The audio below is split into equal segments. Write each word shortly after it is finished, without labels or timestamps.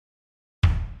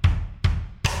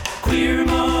Queer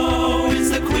Mo,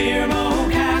 it's the Queer Mo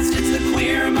cast. It's the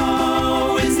Queer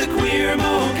Mo, it's the Queer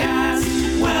Mo cast.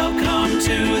 Welcome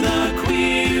to the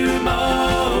Queer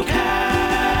Mo cast.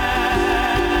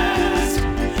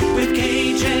 With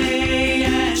KJ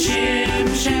and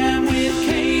Shim Sham, with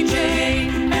KJ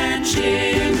and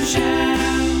Shim Sham.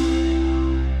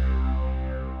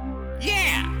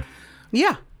 Yeah.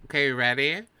 Yeah. Okay,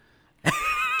 ready?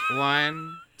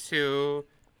 1, 2.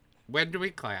 When do we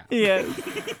clap? Yeah.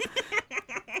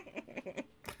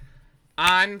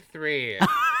 On 3. 1.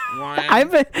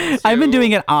 I've been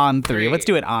doing it on 3. Let's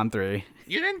do it on 3.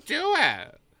 You didn't do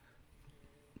it.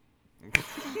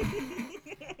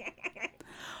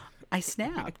 I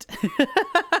snapped.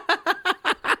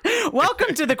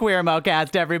 Welcome to the Queer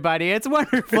Mocast, everybody. It's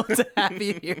wonderful to have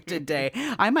you here today.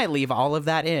 I might leave all of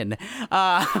that in.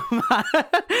 I'm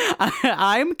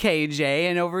KJ,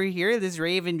 and over here, this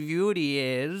Raven Beauty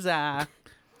is...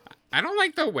 I don't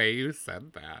like the way you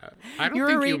said that. I don't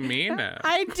think you mean it.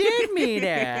 I did mean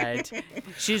it.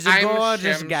 She's a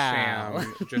gorgeous gal.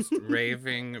 Sham, just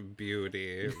raving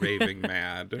beauty, raving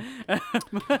mad.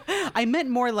 I meant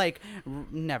more like...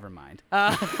 Never mind.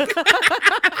 I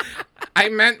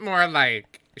meant more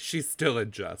like she's still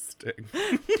adjusting.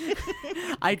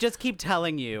 I just keep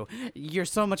telling you, you're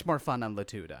so much more fun on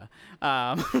Latuda.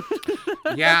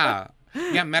 Yeah,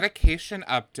 medication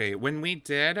update. When we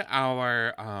did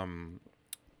our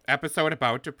episode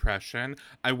about depression,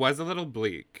 I was a little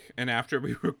bleak. And after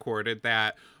we recorded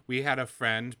that, we had a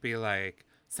friend be like,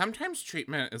 sometimes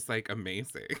treatment is like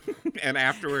amazing. And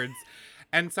afterwards,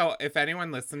 and so if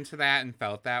anyone listened to that and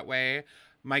felt that way,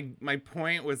 my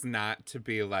point was not to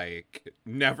be like,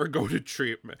 never go to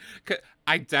treatment. 'Cause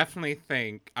I definitely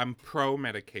think I'm pro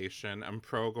medication. I'm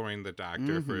pro going to the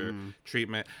doctor for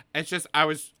treatment. It's just I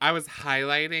was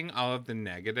highlighting all of the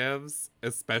negatives,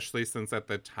 especially since at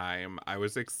the time I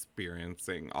was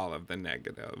experiencing all of the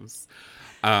negatives.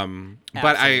 But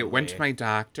I went to my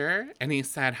doctor and he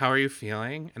said, "How are you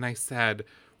feeling?" And I said,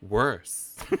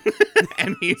 "Worse."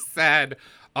 And he said,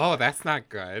 "Oh, that's not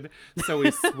good." So we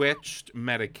switched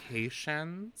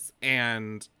medications,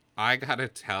 and I gotta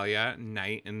tell ya,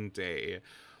 night and day.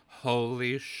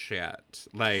 Holy shit.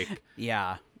 Like,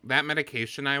 Yeah. that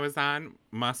medication I was on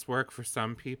must work for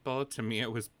some people. To me,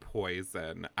 it was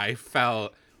poison. I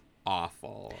felt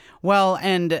awful. Well,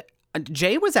 and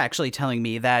Jay was actually telling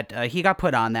me that he got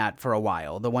put on that for a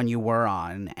while, the one you were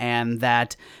on, and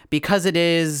that because it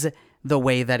is the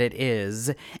way that it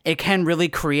is, it can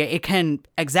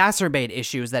exacerbate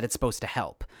issues that it's supposed to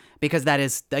help. Because that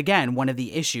is, again, one of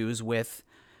the issues with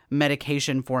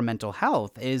medication for mental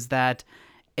health is that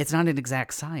it's not an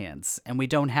exact science, and we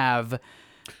don't have,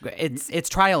 it's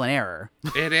trial and error.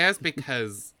 It is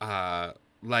because,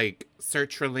 like,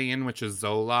 sertraline, which is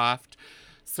Zoloft,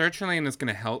 sertraline is going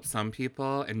to help some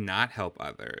people and not help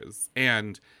others.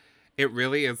 And it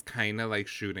really is kind of like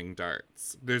shooting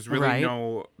darts. There's really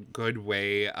no good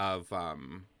way of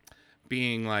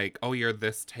being like, oh, you're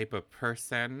this type of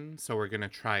person, so we're going to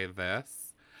try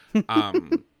this.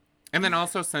 And then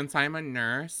also, since I'm a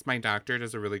nurse, my doctor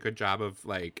does a really good job of,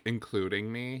 like,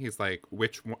 including me. He's like,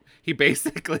 which one? He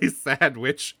basically said,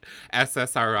 which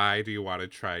SSRI do you want to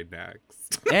try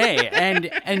next? Hey,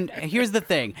 and here's the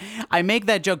thing. I make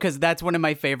that joke because that's one of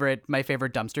my favorite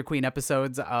Dumpster Queen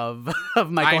episodes of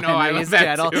Michael Henry's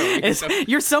channel.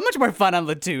 You're so much more fun on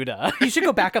Latuda. You should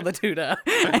go back on Latuda.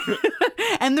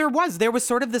 And there was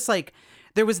sort of this, like,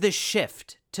 there was this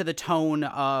shift to the tone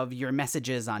of your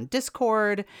messages on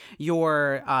Discord, when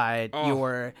I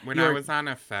was on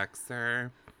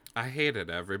Effexor, I hated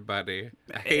everybody.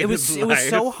 It was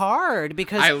so hard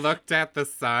because I looked at the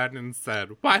sun and said,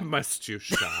 "Why must you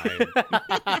shine?"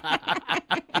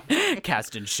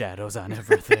 Casting shadows on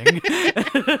everything.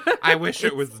 I wish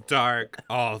it was dark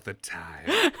all the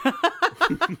time.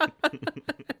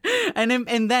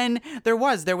 And then there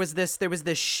was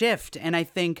this shift, and I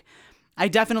think I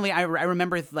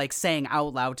remember like saying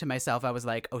out loud to myself, I was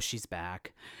like, oh, she's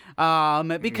back.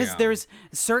 Because there's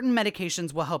certain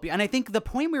medications will help you. And I think the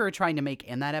point we were trying to make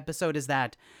in that episode is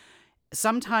that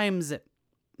sometimes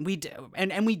we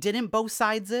didn't both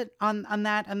sides it on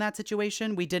that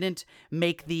situation. We didn't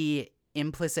make the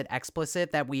implicit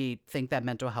explicit that we think that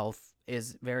mental health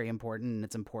is very important and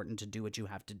it's important to do what you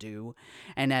have to do.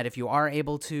 And that if you are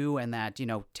able to, and that,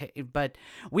 but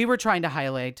we were trying to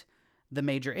highlight the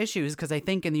major issues, because I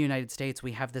think in the United States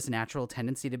we have this natural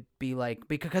tendency to be like,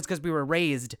 because we were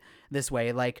raised this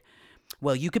way, like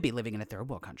well, you could be living in a third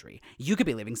world country. You could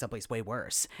be living someplace way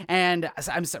worse. And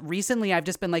recently I've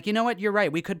just been like, you know what? You're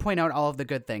right. We could point out all of the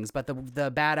good things, but the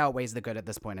bad outweighs the good at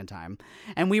this point in time.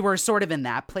 And we were sort of in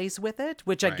that place with it,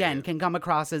 which again Right. can come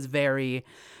across as very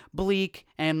bleak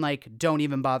and like, don't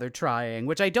even bother trying,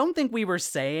 which I don't think we were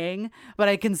saying, but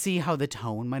I can see how the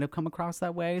tone might have come across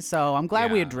that way. So I'm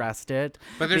glad we Yeah. addressed it.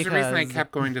 But there's a reason I because-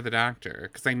 kept going to the doctor,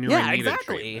 because I knew Yeah, I needed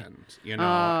exactly. treatment, you know?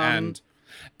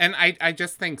 And I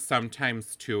just think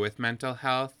sometimes, too, with mental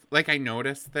health, like I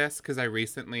noticed this because I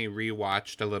recently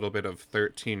rewatched a little bit of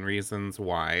 13 Reasons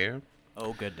Why.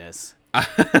 Oh, goodness.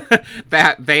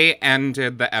 That they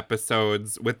ended the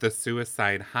episodes with the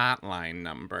suicide hotline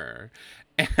number.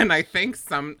 And I think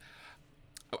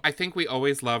we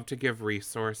always love to give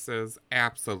resources,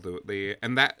 absolutely.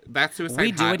 And that suicide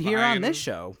We do hotline, it here on this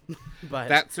show. But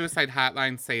that suicide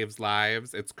hotline saves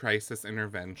lives. It's crisis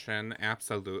intervention,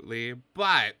 absolutely.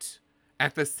 But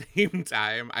at the same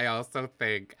time, I also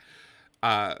think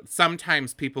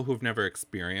sometimes people who've never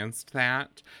experienced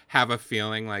that have a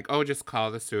feeling like, oh, just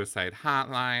call the suicide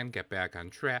hotline, get back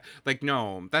on track. Like,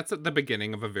 no, that's at the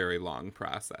beginning of a very long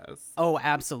process. oh,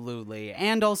 absolutely.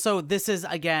 And also, this is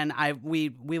again, we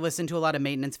listen to a lot of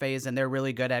Maintenance Phase, and they're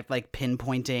really good at like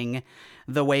pinpointing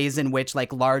the ways in which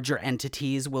like larger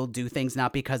entities will do things,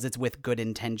 not because it's with good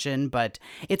intention, but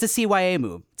it's a CYA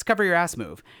move. It's cover your ass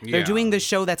move. They're Yeah. doing this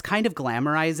show that's kind of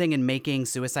glamorizing and making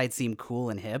suicide seem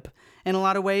cool and hip in a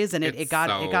lot of ways, and it got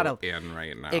in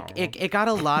right now. it got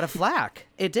a lot of flack.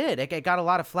 It did. It got a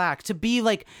lot of flack. To be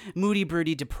like moody,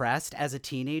 broody, depressed as a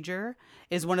teenager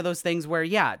is one of those things where,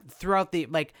 yeah, throughout the,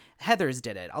 like, Heathers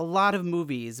did it. A lot of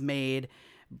movies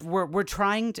we're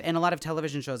trying to, and a lot of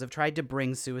television shows have tried to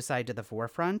bring suicide to the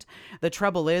forefront. The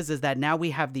trouble is that now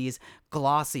we have these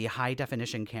glossy, high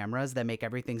definition cameras that make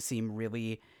everything seem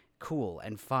really cool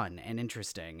and fun and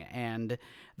interesting. And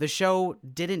the show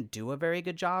didn't do a very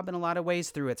good job in a lot of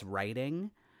ways through its writing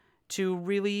to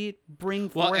really bring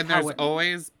forth. Well, and there's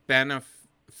always been a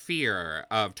fear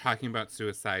of talking about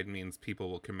suicide means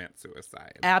people will commit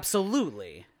suicide.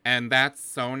 Absolutely. And that's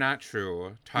so not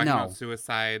true. Talking No. about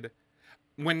suicide,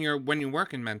 when you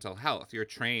work in mental health, you're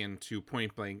trained to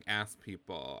point blank ask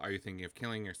people, are you thinking of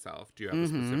killing yourself? Do you have a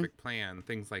specific plan?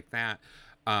 Things like that.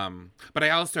 But I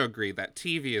also agree that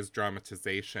TV is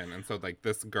dramatization, and so like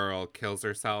this girl kills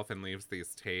herself and leaves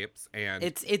these tapes, and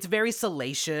It's very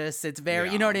salacious. It's very,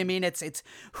 you know what I mean? It's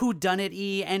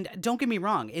whodunit-y, and don't get me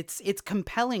wrong, it's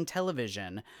compelling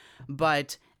television,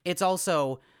 but it's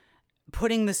also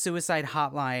putting the suicide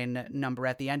hotline number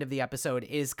at the end of the episode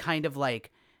is kind of like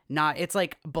it's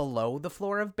like below the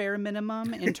floor of bare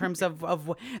minimum in terms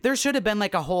of there should have been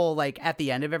like a whole, like, at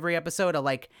the end of every episode, a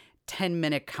like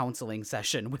 10-minute counseling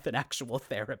session with an actual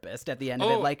therapist at the end of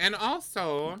it. Like, and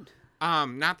also,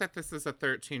 not that this is a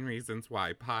 13 Reasons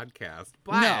Why podcast,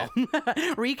 but no.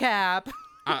 Recap.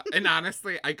 and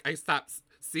honestly, I stopped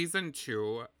season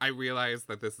 2. I realized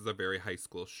that this is a very high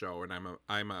school show, and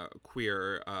I'm a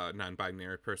queer,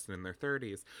 non-binary person in their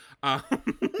 30s.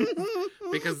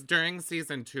 Because during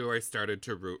season 2, I started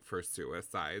to root for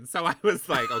suicide, so I was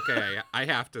like, okay, I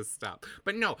have to stop.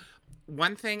 But no,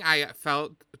 one thing I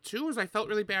felt too is I felt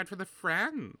really bad for the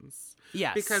friends.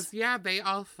 Yes. Because yeah, they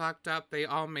all fucked up. They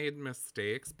all made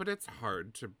mistakes, but it's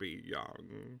hard to be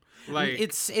young. Like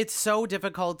it's so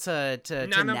difficult to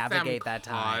navigate that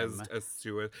time. Caused a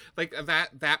suicide. Like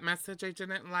that message I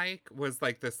didn't like was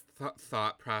like this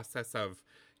thought process of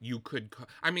you could.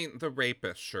 I mean, the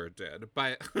rapist sure did,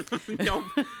 but no.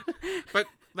 But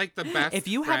like the best. If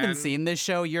you haven't seen this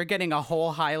show, you're getting a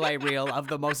whole highlight reel of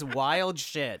the most wild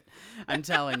shit. I'm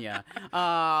telling you.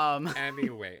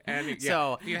 Anyway,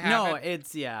 so no,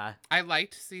 it's I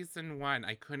liked season 1.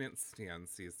 I couldn't stand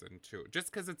season 2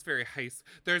 just because it's very high.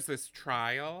 There's this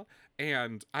trial,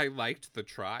 and I liked the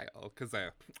trial because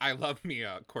I love me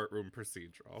a courtroom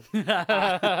procedural.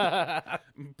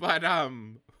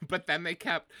 But then they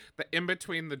kept in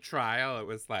between the trial. It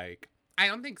was like, I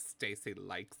don't think Stacy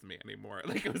likes me anymore.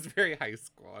 Like, it was very high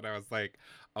school, and I was like,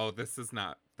 oh, this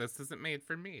isn't made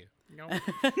for me. No.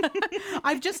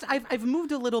 I've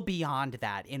moved a little beyond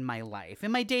that in my life,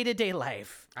 in my day-to-day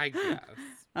life. I guess.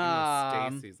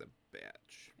 Stacy's a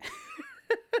bitch.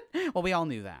 Well, we all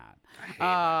knew that.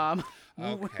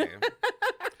 Okay.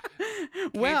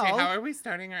 Well, KJ, how are we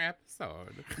starting our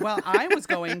episode? Well, I was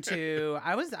gonna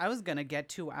get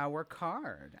to our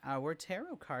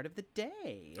tarot card of the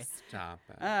day. Stop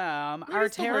it. Our Where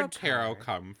does the tarot word tarot card.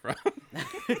 come from?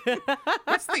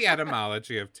 What's the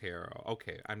etymology of tarot?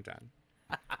 Okay, I'm done.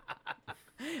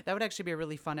 That would actually be a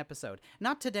really fun episode.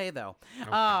 Not today, though. Okay.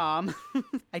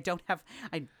 I don't have.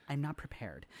 I'm not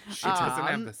prepared. She doesn't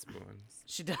have the spoons.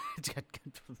 She does.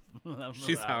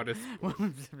 She's out of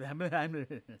spoons.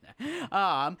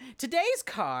 Today's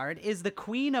card is the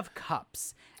Queen of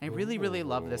Cups. I really, really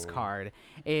love this card.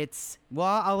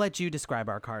 I'll let you describe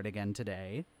our card again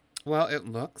today. Well, it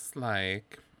looks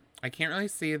like I can't really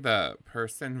see the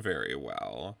person very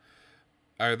well.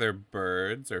 Are there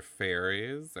birds or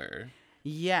fairies or?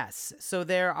 Yes. So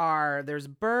there's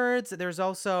birds. There's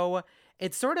also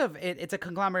it's a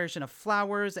conglomeration of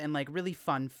flowers and like really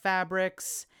fun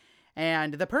fabrics,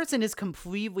 and the person is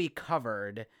completely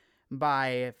covered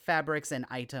by fabrics and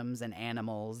items and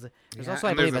animals. There's also,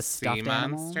 I believe, a stuffed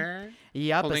monster. Animal.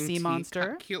 Yep, a sea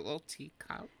monster. Cute little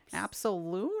teacups.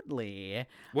 Absolutely.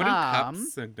 What do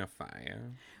cups signify?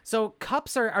 So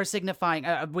cups are signifying.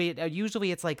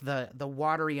 Usually it's like the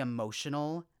watery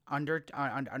emotional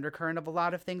undercurrent of a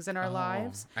lot of things in our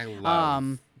lives. I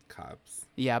love cups.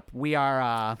 Yep, we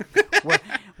are.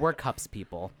 We're cups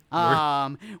people.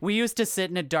 We used to sit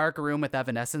in a dark room with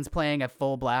Evanescence playing at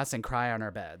full blast and cry on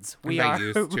our beds. We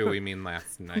mean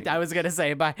last night. I was gonna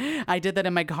say, but I did that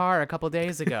in my car a couple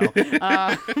days ago.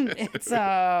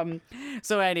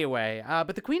 So anyway,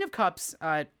 but the Queen of Cups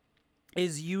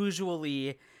is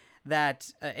usually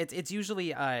that. It's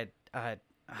usually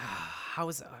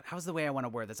how's the way I want to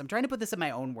word this? I'm trying to put this in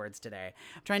my own words today.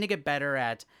 I'm trying to get better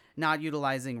at not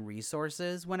utilizing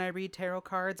resources when I read tarot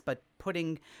cards, but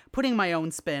putting my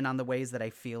own spin on the ways that I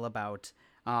feel about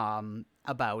the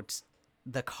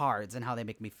cards and how they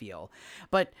make me feel.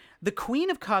 But the Queen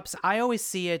of Cups, I always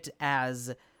see it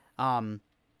as I've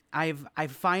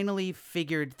finally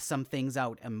figured some things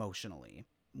out emotionally.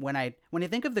 When I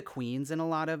think of the queens in a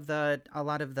lot of the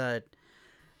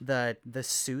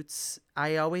suits,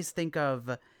 I always think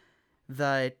of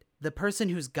the person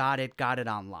who's got it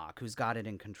on lock, who's got it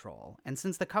in control. And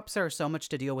since the cups are so much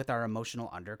to deal with our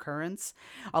emotional undercurrents,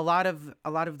 a lot of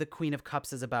the Queen of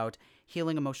Cups is about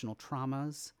healing emotional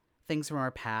traumas, things from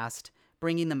our past,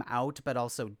 bringing them out, but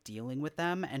also dealing with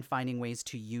them and finding ways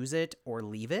to use it or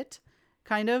leave it,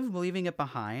 kind of leaving it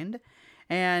behind.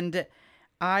 And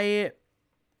and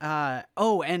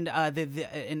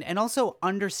also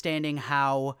understanding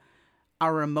how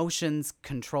our emotions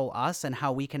control us and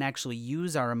how we can actually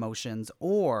use our emotions,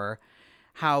 or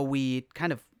how we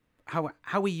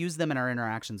use them in our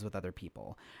interactions with other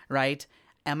people, right?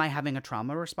 Am I having a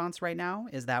trauma response right now?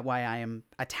 Is that why I am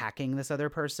attacking this other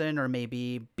person, or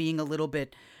maybe being a little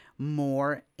bit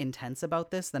more intense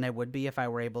about this than I would be if I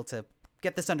were able to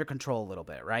get this under control a little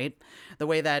bit, right? The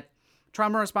way that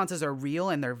trauma responses are real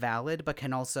and they're valid, but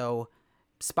can also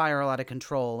spiral out of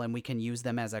control, and we can use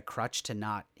them as a crutch to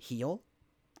not heal,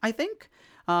 I think.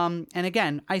 And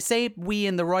again, I say we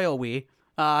in the royal we,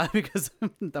 because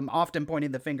I'm often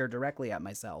pointing the finger directly at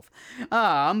myself.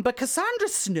 But Cassandra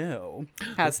Snow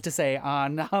has to say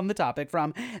on the topic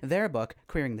from their book,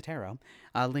 Queering the Tarot,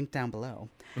 linked down below.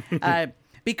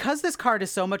 Because this card is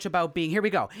so much about being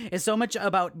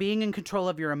in control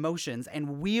of your emotions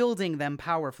and wielding them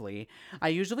powerfully, I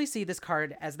usually see this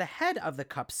card as the head of the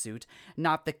cup suit,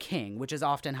 not the king, which is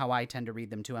often how I tend to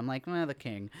read them too. I'm like, the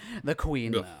king, the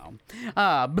queen, though.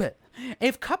 But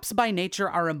if cups by nature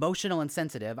are emotional and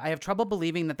sensitive, I have trouble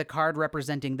believing that the card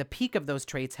representing the peak of those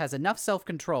traits has enough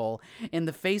self-control in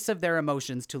the face of their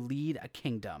emotions to lead a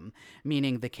kingdom,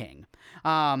 meaning the king.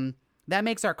 That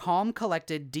makes our calm,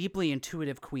 collected, deeply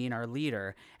intuitive queen our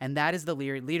leader, and that is the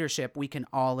leadership we can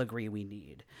all agree we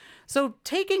need. So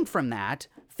taking from that,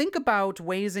 think about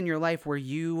ways in your life where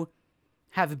you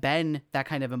have been that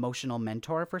kind of emotional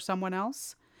mentor for someone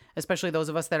else, especially those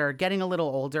of us that are getting a little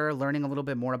older, learning a little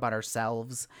bit more about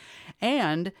ourselves.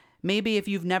 And maybe if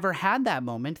you've never had that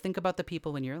moment, think about the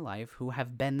people in your life who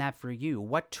have been that for you.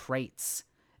 What traits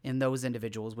in those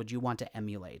individuals would you want to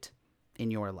emulate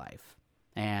in your life?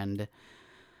 And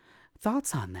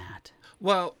thoughts on that?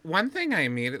 Well, one thing I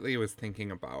immediately was thinking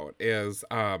about is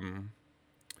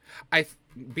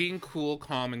being cool,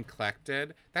 calm, and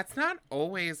collected. That's not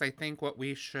always, I think, what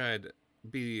we should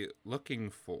be looking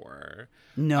for.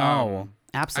 No,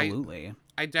 absolutely.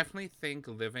 I definitely think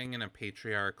living in a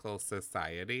patriarchal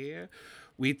society,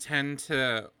 we tend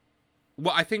to...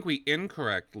 Well, I think we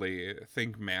incorrectly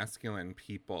think masculine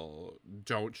people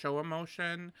don't show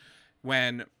emotion,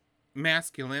 when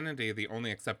masculinity, the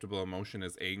only acceptable emotion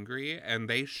is angry, and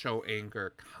they show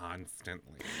anger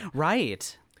constantly.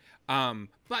 Right.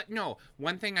 But no,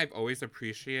 one thing I've always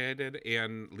appreciated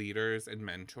in leaders and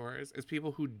mentors is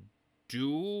people who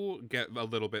do get a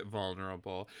little bit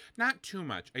vulnerable. Not too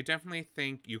much. I definitely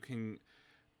think you can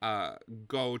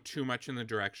go too much in the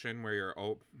direction where you're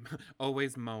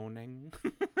always moaning.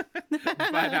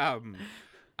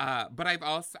 But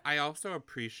I also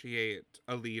appreciate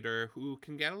a leader who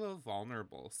can get a little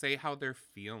vulnerable, say how they're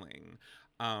feeling.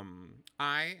 I'm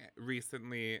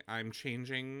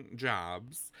changing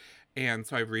jobs, and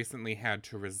so I've recently had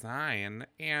to resign,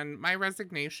 and my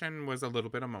resignation was a little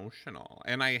bit emotional,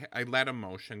 and I let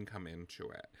emotion come into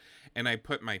it, and I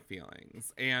put my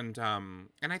feelings, and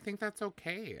I think that's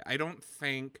okay. I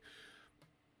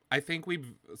think we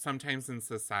sometimes in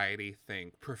society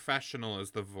think professional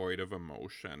is the void of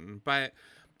emotion, but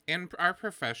in our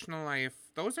professional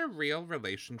life, those are real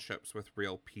relationships with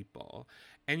real people.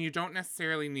 And you don't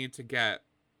necessarily need to get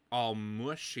all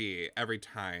mushy every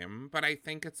time, but I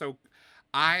think it's okay.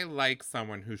 I like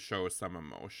someone who shows some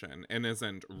emotion and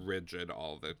isn't rigid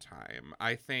all the time.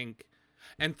 I think,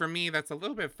 and for me, that's a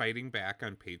little bit fighting back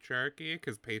on patriarchy,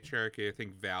 because patriarchy, I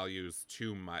think, values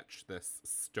too much this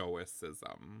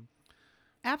stoicism.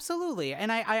 Absolutely.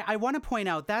 And I want to point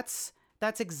out that's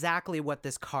exactly what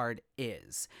this card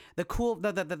is. The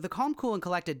calm, cool, and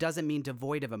collected doesn't mean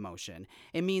devoid of emotion.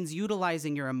 It means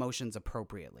utilizing your emotions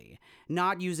appropriately,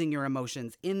 not using your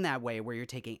emotions in that way where you're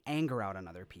taking anger out on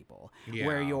other people,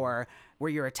 where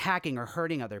you're attacking or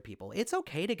hurting other people. It's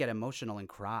okay to get emotional and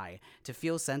cry, to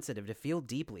feel sensitive, to feel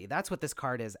deeply. That's what this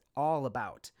card is all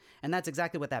about. And that's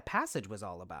exactly what that passage was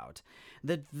all about.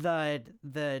 The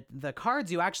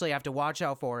cards you actually have to watch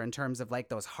out for in terms of like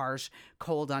those harsh,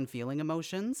 cold, unfeeling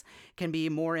emotions can be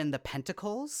more in the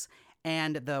pentacles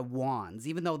and the wands.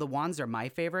 Even though the wands are my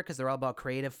favorite because they're all about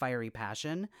creative, fiery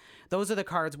passion, those are the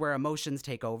cards where emotions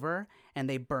take over and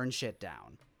they burn shit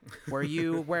down.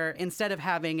 where instead of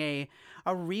having a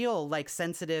real, like,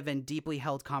 sensitive and deeply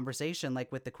held conversation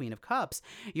like with the Queen of Cups,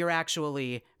 you're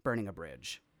actually burning a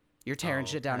bridge. You're tearing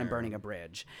shit down and burning a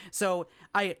bridge. So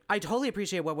I totally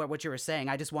appreciate what you were saying.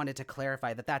 I just wanted to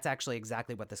clarify that that's actually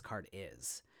exactly what this card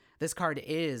is. This card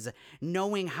is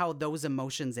knowing how those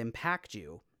emotions impact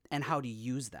you and how to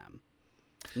use them.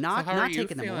 Not taking them away. How are you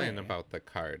feeling about the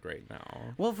card right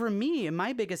now? Well, for me,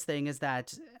 my biggest thing is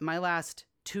that my last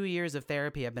 2 years of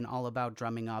therapy have been all about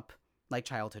drumming up like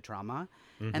childhood trauma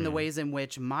and the ways in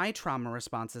which my trauma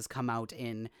responses come out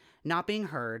in not being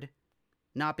heard,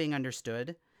 not being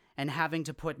understood, and having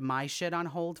to put my shit on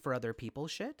hold for other people's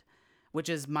shit, which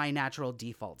is my natural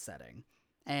default setting.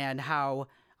 And how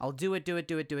I'll do it,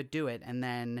 and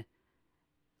then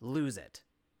lose it.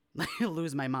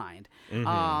 Lose my mind.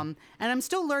 And I'm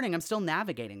still learning. I'm still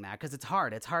navigating that because it's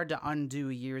hard. It's hard to undo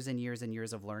years and years and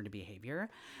years of learned behavior.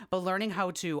 But learning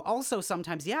how to also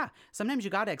sometimes you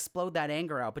got to explode that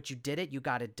anger out, but you did it. You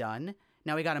got it done.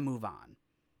 Now we got to move on.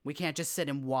 We can't just sit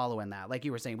and wallow in that. Like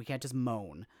you were saying, we can't just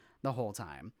moan the whole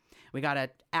time. We got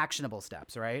actionable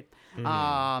steps, right?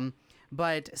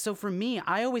 But so for me,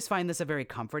 I always find this a very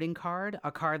comforting card,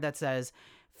 a card that says,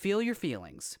 feel your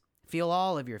feelings, feel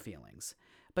all of your feelings.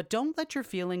 But don't let your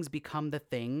feelings become the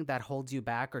thing that holds you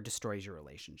back or destroys your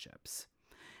relationships.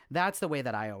 That's the way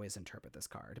that I always interpret this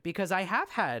card, because I have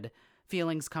had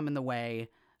feelings come in the way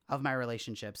of my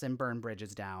relationships and burn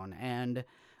bridges down. And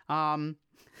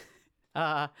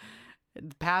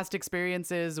past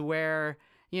experiences where,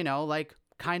 like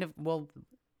kind of, well,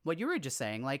 what you were just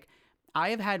saying, like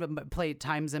I have had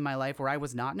times in my life where I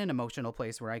was not in an emotional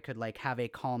place where I could like have a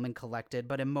calm and collected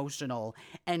but emotional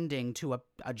ending to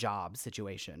a job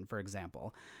situation, for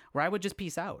example, where I would just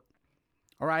peace out,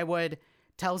 or I would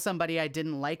tell somebody I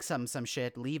didn't like some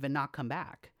shit, leave and not come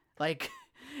back. Like,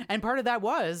 and part of that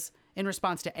was in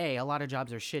response to a lot of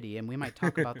jobs are shitty, and we might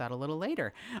talk about that a little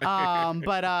later.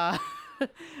 But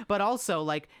also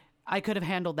like, I could have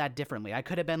handled that differently. I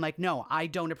could have been like, no, I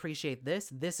don't appreciate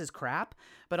this. This is crap.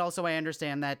 But also I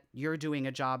understand that you're doing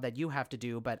a job that you have to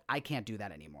do, but I can't do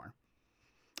that anymore.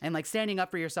 And like standing up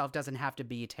for yourself doesn't have to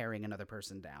be tearing another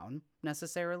person down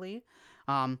necessarily.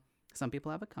 Some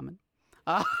people have it coming.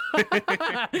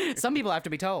 Some people have to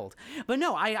be told. But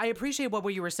no, I appreciate what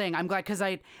you were saying. I'm glad, because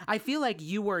I feel like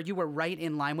you were right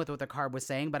in line with what the card was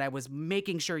saying, but I was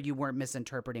making sure you weren't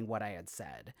misinterpreting what I had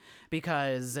said,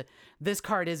 because this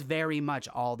card is very much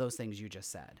all those things you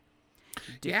just said.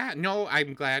 Yeah, no,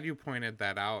 I'm glad you pointed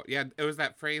that out. Yeah, it was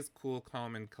that phrase, cool,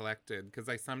 calm, and collected, because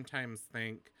I sometimes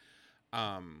think,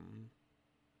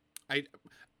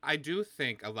 I do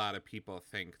think a lot of people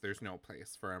think there's no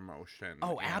place for emotion.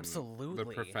 Oh, in absolutely.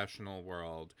 the professional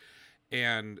world.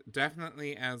 And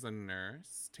definitely as a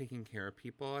nurse, taking care of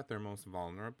people at their most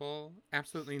vulnerable,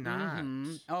 absolutely not.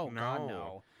 Oh, no. God,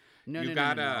 no. You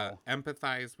gotta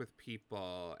empathize with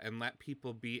people and let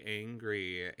people be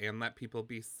angry and let people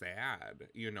be sad,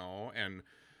 and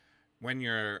when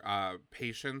your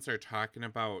patients are talking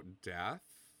about death,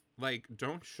 like,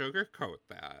 don't sugarcoat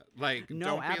that. Like, No,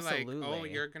 don't be absolutely. like, oh,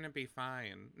 you're going to be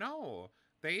fine. No,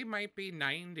 they might be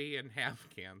 90 and have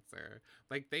cancer.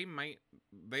 Like, they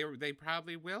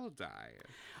probably will die.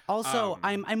 Also,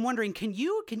 I'm wondering, can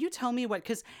you tell me what,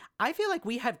 because I feel like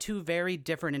we have two very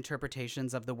different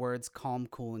interpretations of the words calm,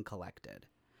 cool, and collected.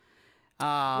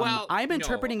 Well, I'm no.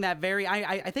 interpreting that very.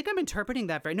 I think I'm interpreting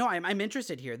that very. No, I'm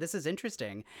interested here. This is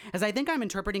interesting, as I think I'm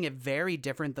interpreting it very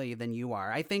differently than you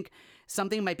are. I think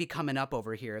something might be coming up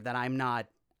over here that I'm not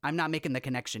making the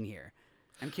connection here.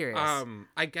 I'm curious.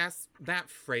 I guess that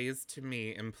phrase to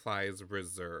me implies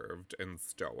reserved and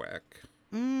stoic.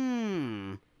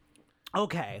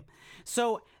 Okay,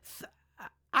 so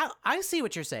I see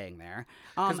what you're saying there.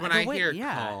 Because when I hear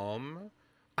calm,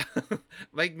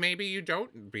 like, maybe you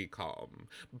don't be calm.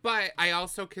 But I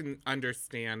also can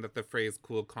understand that the phrase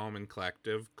cool, calm, and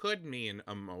collective could mean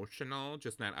emotional,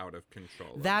 just not out of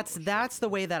control. That's the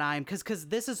way that I'm, because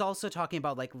this is also talking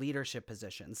about like leadership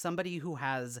positions. Somebody who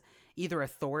has either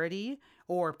authority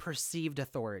or perceived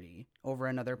authority over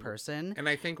another person. And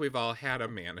I think we've all had a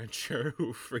manager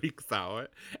who freaks out,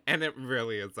 and it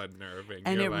really is unnerving.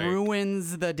 And it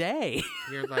ruins the day.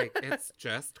 You're like, it's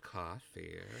just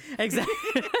coffee.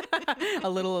 Exactly. A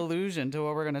little allusion to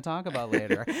what we're going to talk about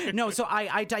later. No, so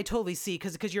I totally see,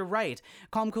 because you're right.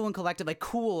 Calm, cool, and collected, like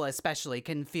cool especially,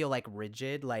 can feel like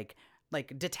rigid, like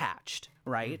detached,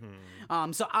 right?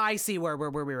 Mm-hmm. So I see where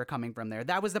we were coming from there.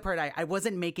 That was the part I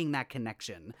wasn't making that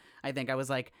connection. I think I was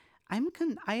like, I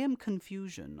am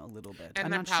confusion a little bit. And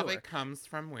I'm that not probably sure. comes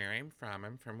from where I'm from.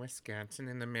 I'm from Wisconsin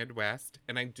in the Midwest,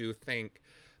 and I do think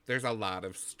there's a lot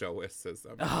of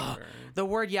stoicism. The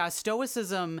word, yeah,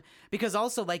 stoicism, because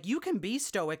also like you can be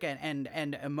stoic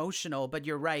and emotional, but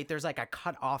you're right. There's like a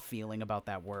cut off feeling about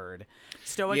that word.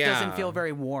 Stoic doesn't feel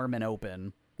very warm and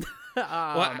open.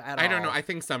 Well, I don't know. I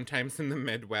think sometimes in the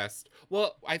Midwest,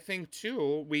 well, I think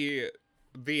too,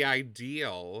 the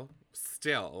ideal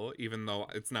still, even though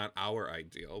it's not our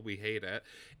ideal, we hate it,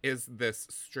 is this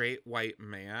straight white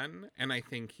man. And I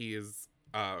think he's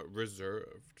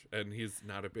reserved and he's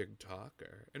not a big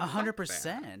talker.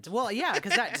 100%. Well, yeah,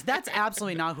 because that's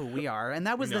absolutely not who we are. And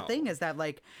that was the thing, is that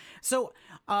like, so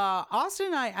Austin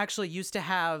and I actually used to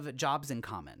have jobs in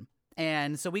common.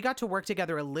 And so we got to work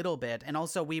together a little bit, and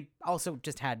also we also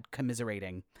just had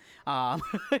commiserating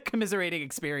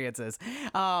experiences.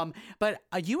 But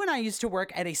you and I used to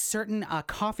work at a certain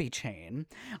coffee chain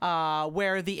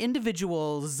where the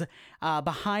individuals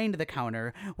behind the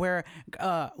counter wear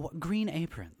green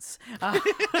aprons.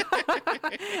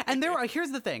 And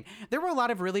here's the thing. There were a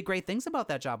lot of really great things about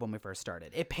that job when we first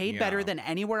started. It paid better than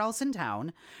anywhere else in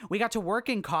town. We got to work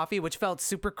in coffee, which felt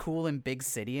super cool in big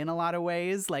city in a lot of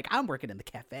ways. Like, I'm working in the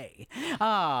cafe.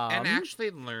 And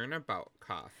actually learn about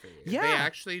coffee. Yeah. They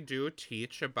actually do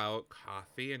teach about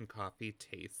coffee and coffee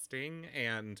tasting.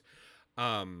 And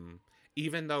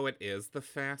even though it is the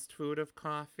fast food of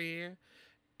coffee,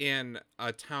 in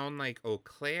a town like Eau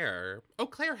Claire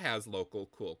has local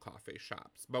cool coffee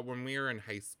shops. But when we were in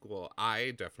high school,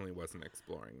 I definitely wasn't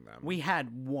exploring them. We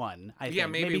had one, I think. Yeah,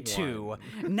 maybe two.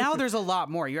 Now there's a lot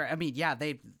more.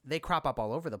 They crop up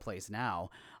all over the place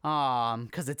now,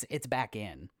 because it's back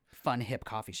in fun hip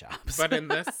coffee shops. But in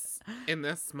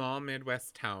this small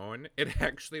Midwest town, it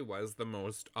actually was the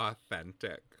most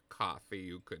authentic coffee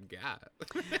you could get.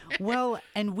 Well,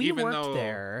 and we worked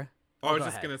there. I was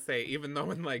just going to say, even though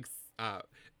in like,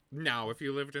 now if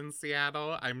you lived in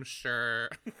Seattle, I'm sure,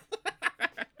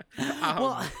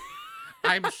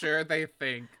 I'm sure they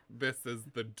think this is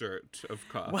the dirt of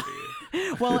coffee.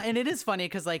 Well, and it is funny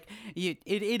because like it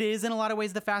is in a lot of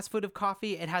ways the fast food of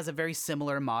coffee. It has a very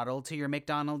similar model to your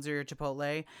McDonald's or your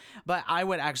Chipotle, but I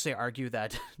would actually argue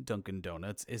that Dunkin'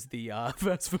 Donuts is the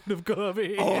fast food of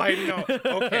coffee. Oh, I know.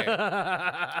 Okay,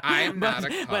 I'm not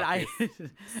a coffee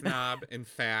snob. In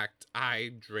fact,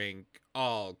 I drink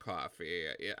all coffee.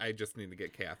 I just need to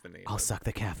get caffeinated. I'll suck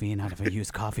the caffeine out of a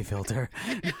used coffee filter.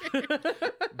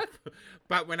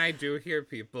 But when I do hear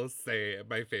people say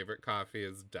my favorite coffee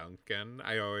is Dunkin',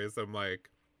 I always am like,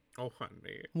 oh,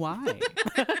 honey. Why?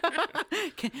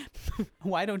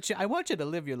 Why don't you? I want you to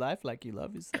live your life like you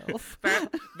love yourself.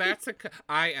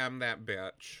 I am that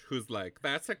bitch who's like,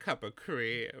 that's a cup of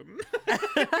cream.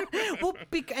 Well,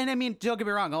 and I mean, don't get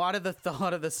me wrong. A lot of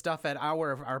the stuff at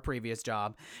our previous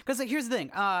job, because here's the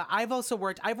thing. I've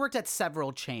worked at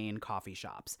several chain coffee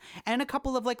shops and a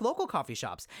couple of like local coffee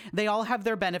shops. They all have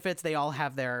their benefits. They all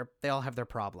have their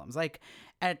problems. Like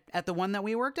at the one that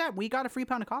we worked at, we got a free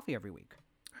pound of coffee every week.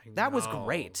 That was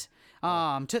great.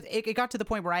 It got to the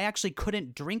point where I actually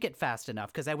couldn't drink it fast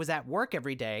enough because I was at work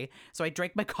every day, so I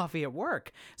drank my coffee at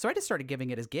work. So I just started giving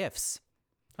it as gifts.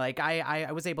 Like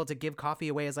I was able to give coffee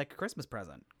away as like a Christmas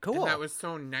present. Cool. And that was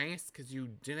so nice because you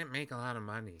didn't make a lot of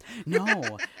money.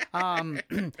 No.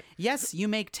 Yes, you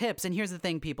make tips. And here's the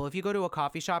thing, people. If you go to a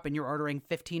coffee shop and you're ordering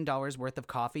 $15 worth of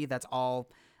coffee that's all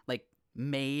like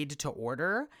made to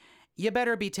order, you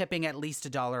better be tipping at least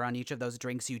 $1 on each of those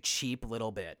drinks, you cheap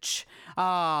little bitch.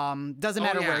 Doesn't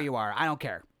matter where you are. I don't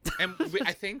care. And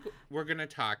I think we're going to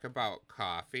talk about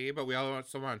coffee, but we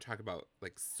also want to talk about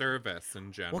like service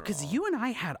in general. Well, because you and I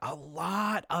had a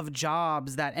lot of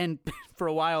jobs that, and for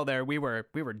a while there, we were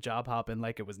job hopping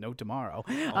like it was no tomorrow.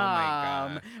 Oh my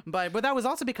God. But that was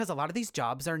also because a lot of these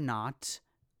jobs are not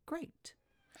great.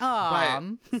 But,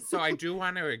 so I do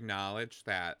want to acknowledge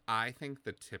that I think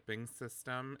the tipping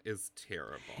system is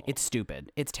terrible. It's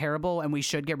stupid. It's terrible, and we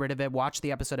should get rid of it. Watch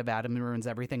the episode of Adam Ruins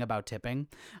Everything about tipping.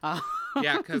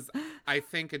 Yeah, because I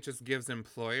think it just gives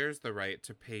employers the right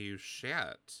to pay you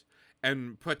shit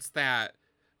and puts that.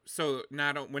 So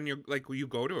when you're like, you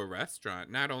go to a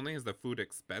restaurant, not only is the food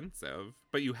expensive,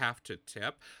 but you have to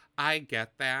tip. I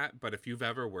get that, but if you've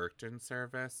ever worked in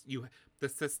service, the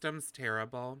system's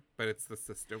terrible, but it's the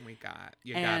system we got.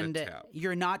 You gotta tip.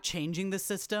 You're not changing the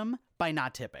system by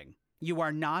not tipping. You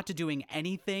are not doing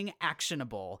anything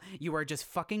actionable. You are just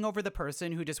fucking over the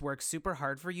person who just works super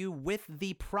hard for you with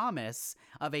the promise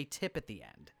of a tip at the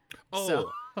end.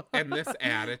 Oh, and this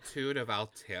attitude of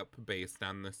I'll tip based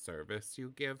on the service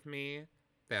you give me,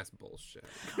 that's bullshit.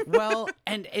 Well,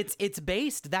 and it's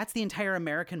based, that's the entire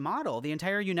American model. The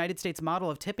entire United States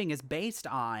model of tipping is based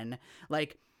on,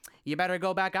 like, you better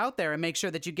go back out there and make sure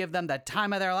that you give them the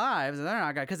time of their lives. They're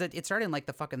not gonna, because it started in like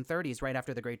the fucking 30s, right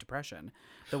after the Great Depression.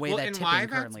 The way that tipping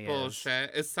currently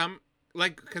bullshit is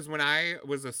because when I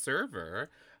was a server,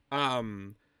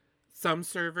 some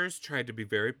servers tried to be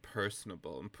very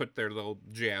personable and put their little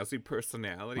jazzy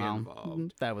personality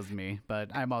involved. That was me,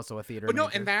 but I'm also a theater No,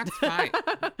 major. and that's fine.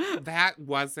 That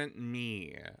wasn't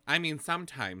me. I mean,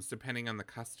 sometimes, depending on the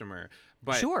customer.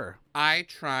 But sure. I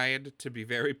tried to be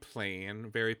very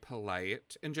plain, very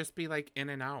polite, and just be like in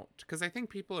and out. Because I think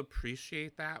people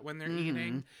appreciate that when they're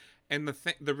eating. And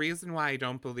the reason why I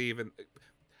don't believe in...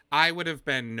 I would have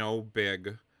been no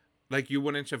big... Like, you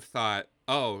wouldn't have thought,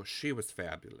 oh, she was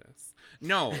fabulous.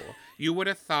 No, you would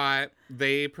have thought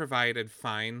they provided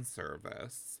fine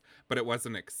service, but it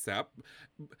wasn't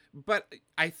But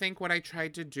I think what I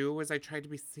tried to do was I tried to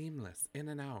be seamless, in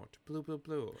and out, blue, blue,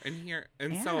 blue.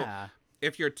 So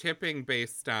if you're tipping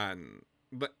based on...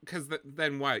 Because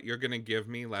then what? You're going to give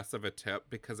me less of a tip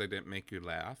because I didn't make you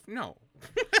laugh? No.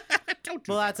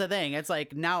 Well, that's the thing. It's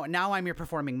like now I'm your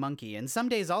performing monkey. And some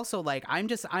days also, like,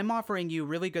 I'm offering you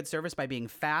really good service by being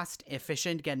fast,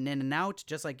 efficient, getting in and out,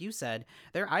 just like you said.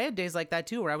 I had days like that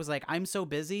too, where I was like, I'm so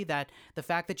busy that the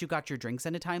fact that you got your drinks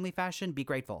in a timely fashion, be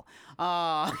grateful.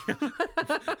 They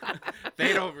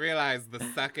don't realize the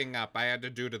sucking up I had to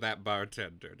do to that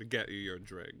bartender to get you your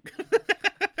drink.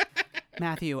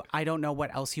 Matthew, I don't know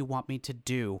what else you want me to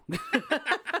do.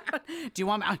 Do you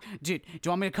want me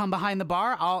to come behind the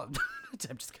bar?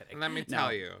 I'm just kidding. Let me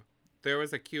tell you, there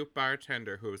was a cute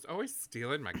bartender who was always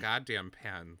stealing my goddamn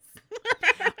pens.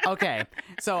 Okay,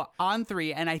 so on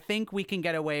 3, and I think we can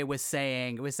get away with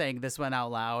saying this one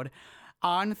out loud.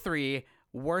 On 3,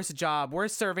 worst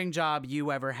serving job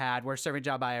you ever had, worst serving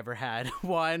job I ever had.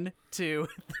 1, 2,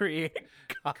 3.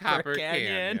 Copper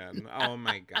Canyon. Oh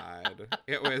my God.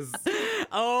 It was...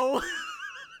 Oh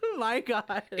my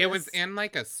God. It was in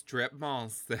like a strip mall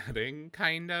setting,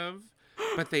 kind of.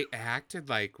 But they acted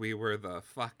like we were the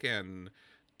fucking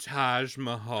Taj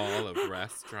Mahal of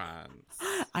restaurants.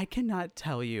 I cannot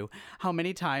tell you how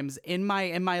many times in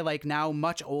my like now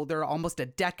much older, almost a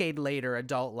decade later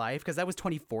adult life, because that was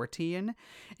 2014,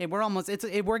 and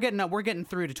we're getting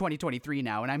through to 2023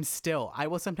 now, and I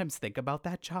will sometimes think about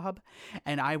that job,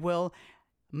 and I will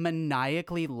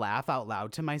maniacally laugh out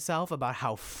loud to myself about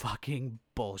how fucking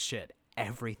bullshit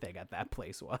everything at that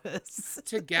place was.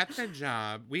 To get the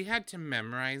job, we had to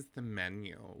memorize the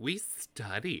menu. We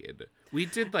studied. We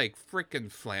did like freaking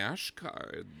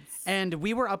flashcards. And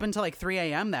we were up until like 3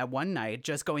 a.m. that one night,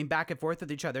 just going back and forth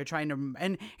with each other, trying to...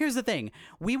 And here's the thing.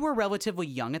 We were relatively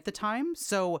young at the time,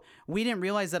 so we didn't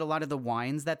realize that a lot of the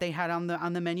wines that they had on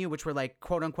the menu, which were like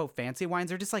quote-unquote fancy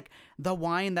wines, are just like the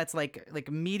wine that's like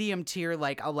medium tier,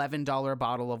 like $11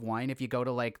 bottle of wine. If you go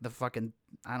to like the fucking,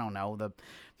 I don't know,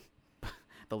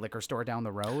 the the liquor store down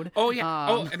the road. Oh,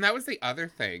 yeah. And that was the other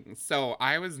thing. So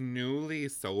I was newly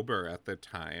sober at the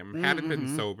time, hadn't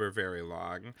been sober very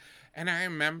long. And I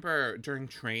remember during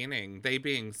training, they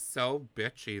being so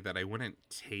bitchy that I wouldn't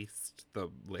taste the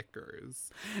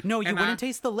liquors. No, you wouldn't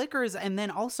taste the liquors. And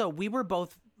then also we were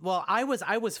both, well, I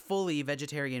was fully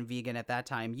vegetarian vegan at that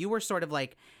time. You were sort of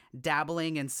like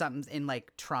dabbling in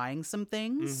like trying some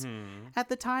things at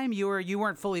the time. You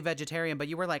weren't fully vegetarian, but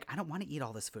you were like, I don't want to eat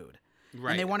all this food.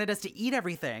 Right. And they wanted us to eat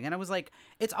everything. And I was like,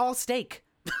 it's all steak.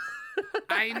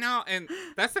 I know. And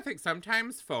that's the thing.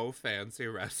 Sometimes faux fancy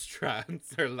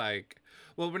restaurants are like,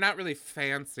 well, we're not really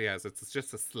fancy as it's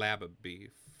just a slab of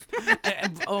beef.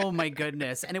 Oh my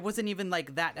goodness. And it wasn't even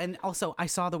like that. And also I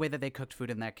saw the way that they cooked food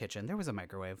in that kitchen. There was a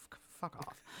microwave.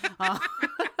 Fuck off.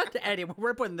 Anyway,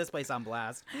 we're putting this place on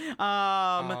blast.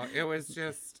 It was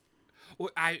just,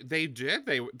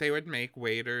 they would make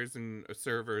waiters and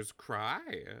servers cry.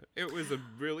 It was a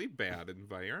really bad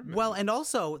environment. Well, and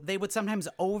also they would sometimes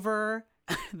overstaff.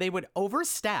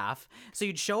 So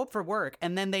you'd show up for work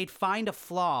and then they'd find a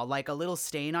flaw, like a little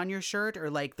stain on your shirt or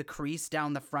like the crease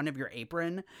down the front of your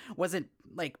apron wasn't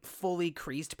like fully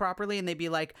creased properly. And they'd be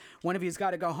like, one of you's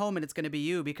got to go home and it's going to be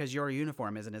you because your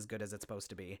uniform isn't as good as it's supposed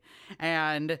to be.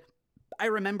 And I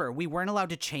remember we weren't allowed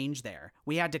to change there.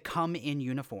 We had to come in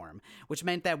uniform, which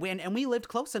meant that and we lived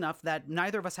close enough that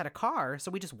neither of us had a car.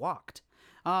 So we just walked.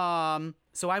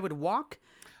 So I would walk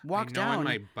down. When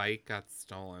my bike got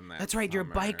stolen. That's right. Summer.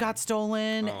 Your bike got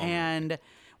stolen, and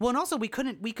also we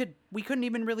couldn't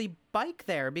even really bike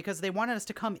there because they wanted us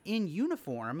to come in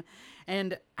uniform,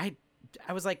 and I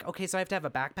was like, okay, so I have to have a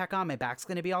backpack on. My back's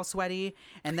gonna be all sweaty,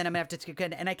 and then I'm gonna have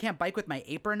to and I can't bike with my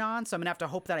apron on, so I'm gonna have to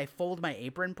hope that I fold my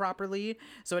apron properly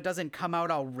so it doesn't come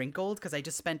out all wrinkled because I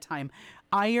just spent time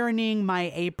ironing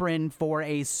my apron for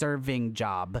a serving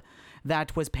job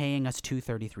that was paying us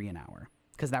 $2.33 an hour.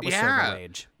 Because that was server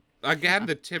wage. Again,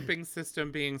 the tipping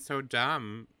system being so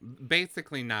dumb,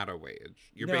 basically not a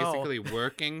wage. You're basically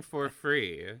working for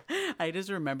free. I just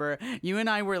remember you and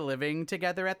I were living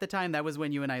together at the time. That was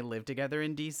when you and I lived together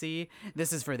in DC.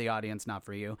 This is for the audience, not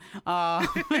for you.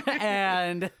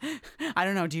 And I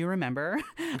don't know, do you remember?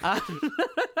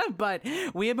 But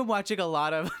we have been watching a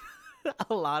lot of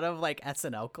like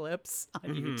SNL clips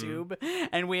on YouTube.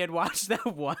 And we had watched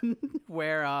that one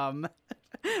where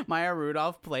Maya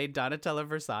Rudolph played Donatella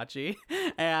Versace,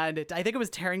 and I think it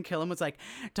was Taran Killam was like,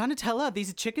 Donatella,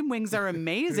 these chicken wings are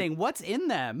amazing. What's in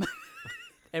them?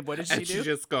 And what does she do? She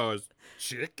just goes,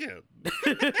 chicken.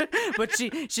 But she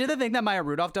did the thing that Maya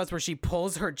Rudolph does where she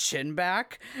pulls her chin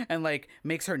back and like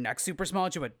makes her neck super small,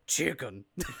 and she went, chicken.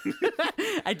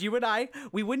 And you and I,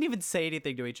 we wouldn't even say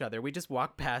anything to each other. We just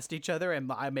walk past each other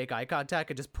and I make eye contact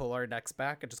and just pull our necks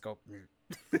back and just go.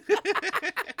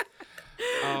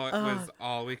 Oh, it was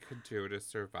all we could do to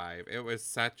survive. It was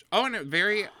such... Oh, and it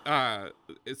very...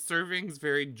 serving's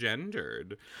very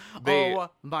gendered.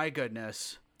 My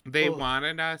goodness. They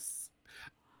wanted us...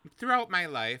 Throughout my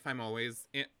life, I'm always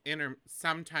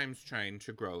sometimes trying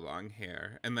to grow long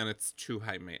hair, and then it's too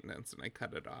high maintenance, and I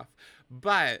cut it off.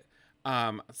 But...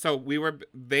 so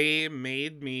they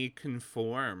made me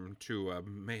conform to a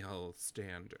male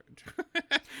standard.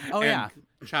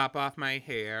 Chop off my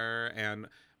hair and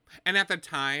at the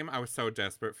time I was so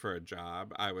desperate for a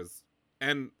job.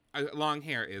 Long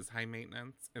hair is high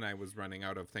maintenance and I was running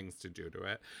out of things to do to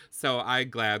it. So I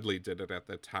gladly did it at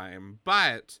the time.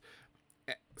 But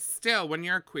still, when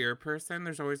you're a queer person,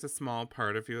 there's always a small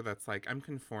part of you that's like, I'm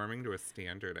conforming to a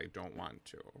standard I don't want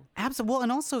to. Absolutely. Well,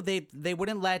 and also they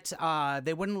wouldn't let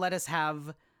us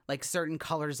have like certain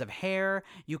colors of hair.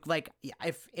 You like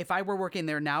if I were working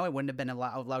there now, I wouldn't have been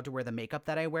allowed to wear the makeup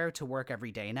that I wear to work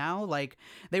every day now. Like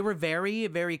they were very,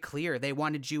 very clear. They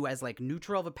wanted you as like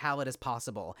neutral of a palette as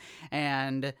possible.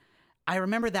 And I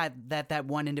remember that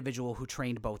one individual who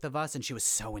trained both of us, and she was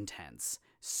so intense.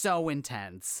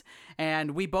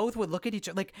 And we both would look at each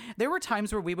other. Like there were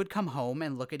times where we would come home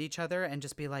and look at each other and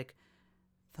just be like,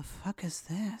 the fuck is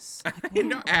this? Like,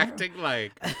 acting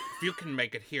like if you can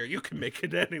make it here, you can make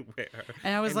it anywhere.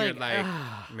 And I was like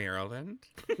Maryland.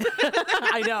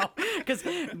 I know, because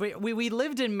we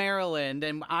lived in Maryland,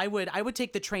 and I would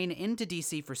take the train into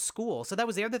DC for school. So that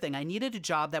was the other thing. I needed a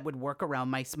job that would work around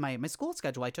my school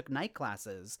schedule. I took night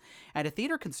classes at a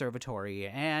theater conservatory,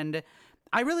 and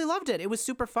I really loved it. It was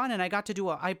super fun, and I got to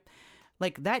do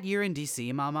like that year in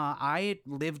DC, Mama, I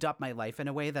lived up my life in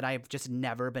a way that I've just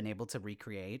never been able to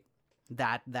recreate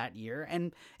that year.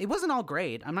 And it wasn't all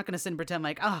great. I'm not going to sit and pretend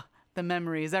like, the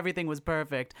memories, everything was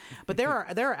perfect. But there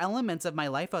are elements of my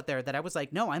life out there that I was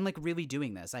like, no, I'm like really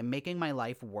doing this. I'm making my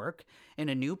life work in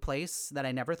a new place that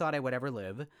I never thought I would ever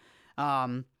live.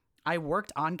 I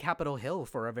worked on Capitol Hill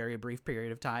for a very brief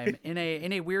period of time in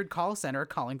a weird call center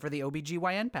calling for the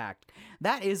OBGYN pact.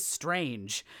 That is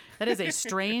strange. That is a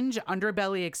strange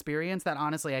underbelly experience that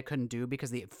honestly I couldn't do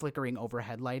because the flickering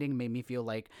overhead lighting made me feel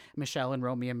like Michelle and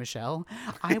Romeo and Michelle.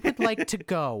 I would like to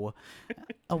go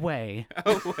away.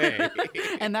 Away.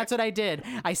 And that's what I did.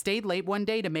 I stayed late one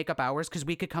day to make up hours because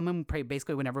we could come and pray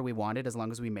basically whenever we wanted as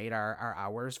long as we made our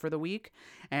hours for the week.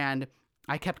 And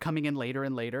I kept coming in later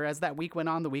and later as that week went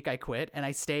on, the week I quit, and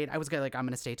I stayed. I was gonna I'm going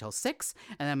to stay till 6,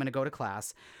 and then I'm going to go to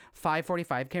class.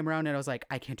 5:45 came around, and I was like,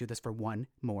 I can't do this for one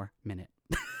more minute.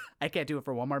 I can't do it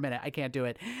for one more minute. I can't do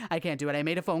it. I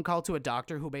made a phone call to a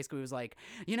doctor who basically was like,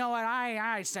 you know what,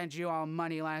 I sent you all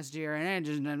money last year,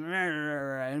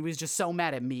 and was just so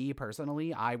mad at me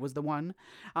personally. I was the one.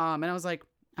 And I was like,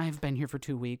 I've been here for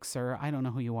 2 weeks, sir. I don't know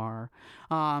who you are.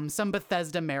 Some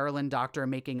Bethesda, Maryland doctor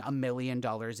making $1 million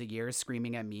a year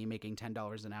screaming at me, making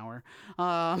 $10 an hour.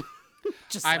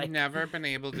 I've never been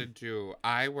able to do.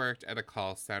 I worked at a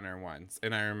call center once,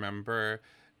 and I remember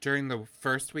during the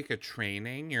first week of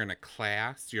training, you're in a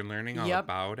class, you're learning all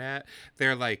about it.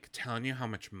 They're like telling you how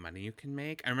much money you can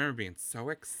make. I remember being so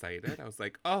excited. I was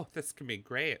like, oh, this can be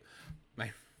great.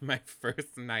 My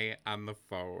first night on the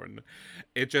phone,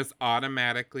 it just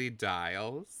automatically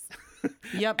dials.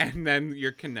 Yep. And then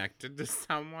you're connected to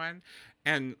someone.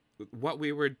 And what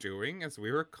we were doing is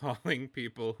we were calling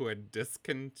people who had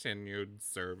discontinued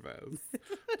service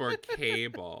for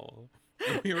cable.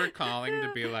 And we were calling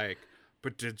to be like,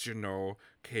 but did you know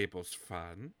cable's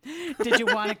fun? Did you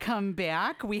want to come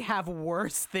back? We have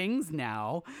worse things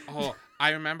now. Oh, I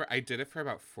remember I did it for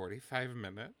about 45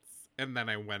 minutes. And then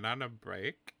I went on a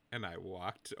break and I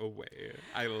walked away.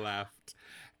 I left.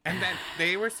 And then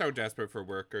they were so desperate for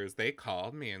workers. They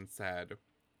called me and said,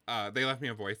 they left me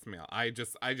a voicemail. I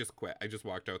just quit. I just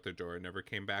walked out the door and never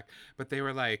came back. But they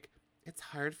were like, it's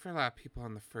hard for a lot of people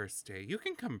on the first day. You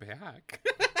can come back.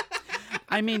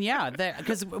 I mean, yeah,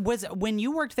 because when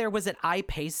you worked there, was it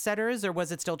iPace Setters or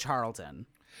was it still Charlton?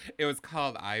 It was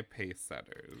called iPace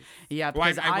Setters. Yeah, well,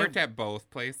 because I worked at both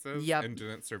places and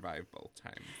didn't survive both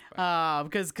times.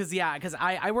 Because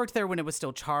I worked there when it was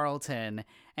still Charlton,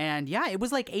 and yeah, it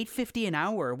was like $8.50 an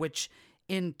hour, which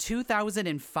in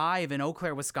 2005 in Eau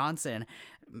Claire, Wisconsin,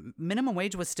 minimum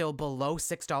wage was still below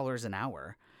 $6 an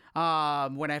hour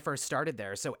when I first started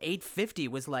there. So $8.50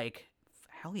 was like,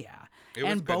 hell yeah.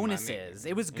 And bonuses.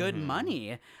 It was good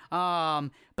money. But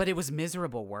it was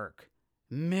miserable work.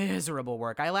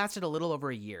 I lasted a little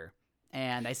over a year,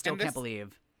 and I still can't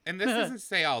believe. And this isn't to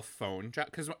say all phone job,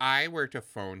 because I worked a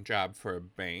phone job for a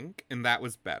bank, and that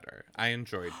was better. I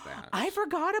enjoyed that. I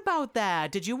forgot about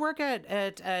that. Did you work at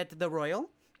the Royal?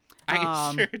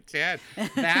 I sure did.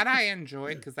 That I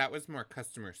enjoyed because that was more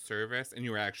customer service and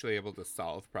you were actually able to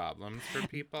solve problems for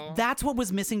people. That's what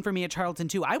was missing for me at Charlton,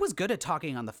 too. I was good at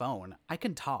talking on the phone. I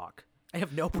can talk. I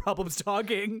have no problems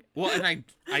talking. Well, and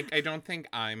I don't think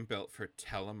I'm built for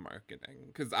telemarketing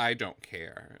because I don't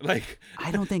care. Like,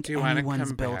 I don't think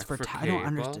anyone's built for I don't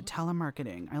understand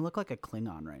telemarketing. I look like a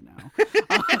Klingon right now.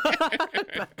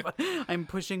 I'm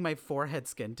pushing my forehead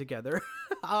skin together.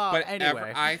 But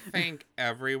anyway, I think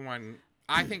everyone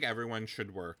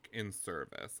should work in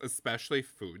service, especially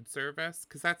food service,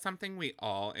 because that's something we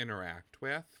all interact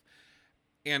with.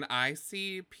 And I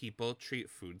see people treat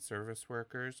food service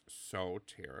workers so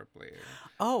terribly.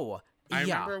 Oh, yeah. I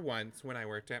remember once when I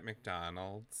worked at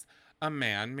McDonald's, a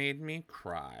man made me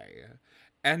cry.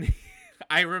 And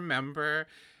I remember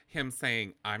him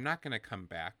saying, I'm not going to come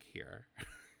back here.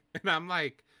 And I'm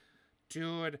like,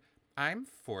 dude, I'm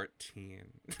 14.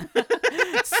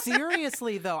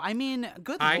 Seriously, though. I mean,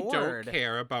 good Lord. I don't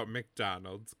care about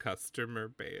McDonald's customer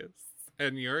base.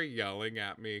 And you're yelling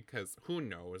at me because who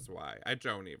knows why? I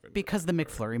don't even. Because the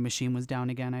McFlurry machine was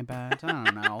down again, I bet. I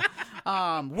don't know.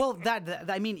 Well, that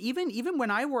I mean, even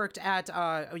when I worked at,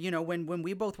 when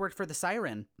we both worked for the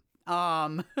Siren.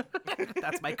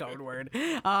 That's my code word.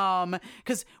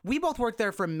 Because we both worked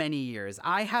there for many years.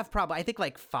 I have I think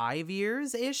like 5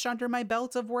 years-ish under my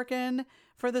belt of working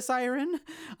for the Siren,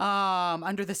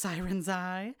 under the Siren's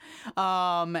eye.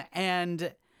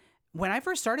 And when I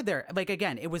first started there, like,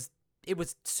 again, it was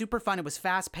super fun. It was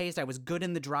fast paced. I was good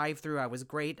in the drive through. I was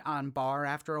great on bar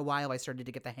after a while. I started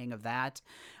to get the hang of that.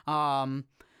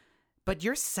 But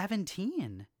you're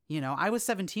 17. I was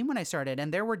 17 when I started,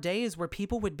 and there were days where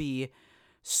people would be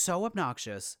so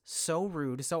obnoxious, so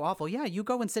rude, so awful. Yeah, you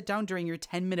go and sit down during your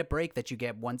 10-minute break that you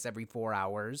get once every 4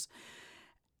 hours.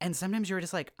 And sometimes you're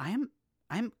just like, I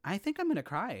think I'm going to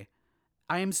cry.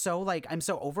 I'm so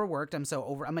overworked. I'm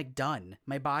like done.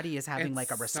 My body is having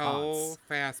like a response. So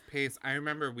fast paced. I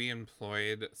remember we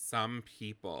employed some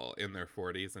people in their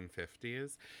 40s and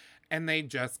 50s, and they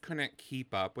just couldn't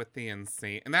keep up with the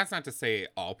insane. And that's not to say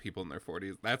all people in their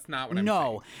 40s. That's not what I'm saying.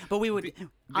 No, but we would.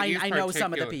 I know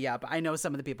some of the particular- I know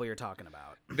some of the people you're talking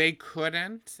about. They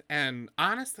couldn't, and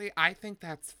honestly, I think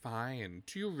that's fine.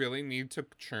 Do you really need to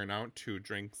churn out 2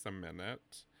 drinks a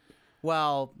minute?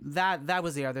 Well, that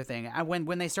was the other thing.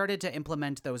 When they started to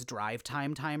implement those drive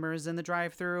time timers in the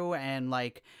drive-through, and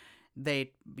like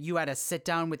you had to sit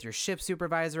down with your shift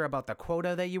supervisor about the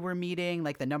quota that you were meeting,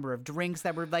 like the number of drinks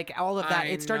that were, like all of that.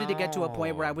 It started to get to a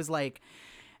point where I was like,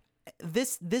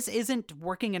 this isn't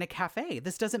working in a cafe.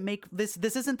 This doesn't make this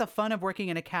isn't the fun of working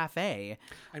in a cafe.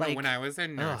 I know, when I was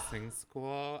in nursing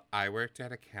school, I worked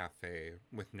at a cafe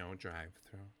with no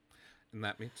drive-through, and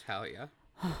let me tell you,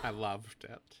 I loved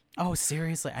it. Oh,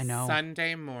 seriously, I know.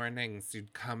 Sunday mornings,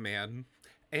 you'd come in,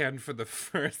 and for the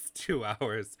first 2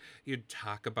 hours, you'd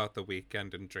talk about the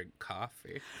weekend and drink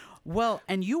coffee. Well,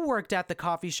 and you worked at the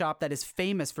coffee shop that is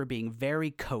famous for being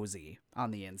very cozy on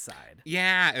the inside.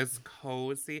 Yeah, it's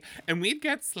cozy. And we'd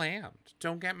get slammed.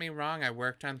 Don't get me wrong, I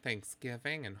worked on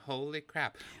Thanksgiving, and holy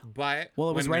crap. But well,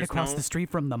 it was right across the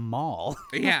street from the mall.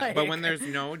 Yeah, but when there's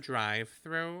no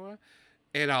drive-through,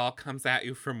 it all comes at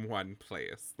you from one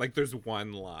place. Like, there's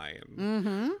one line.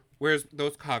 Mm-hmm. Whereas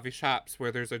those coffee shops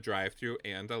where there's a drive-through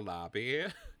and a lobby,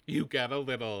 you get a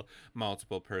little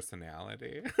multiple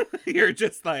personality. You're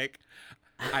just like,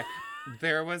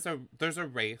 there's a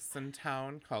race in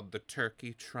town called the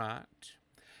Turkey Trot.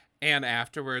 And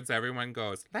afterwards, everyone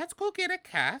goes, let's go get a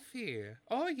coffee.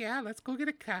 Oh, yeah, let's go get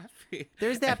a coffee.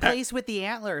 There's that place with the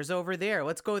antlers over there.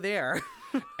 Let's go there.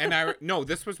 And no,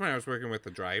 this was when I was working with the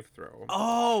drive-thru.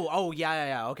 Oh,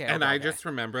 yeah. Okay. And okay, I okay. just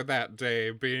remember that day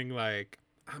being like,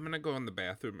 I'm going to go in the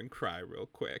bathroom and cry real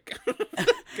quick.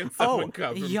 Can someone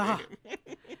cover me?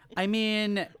 I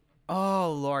mean,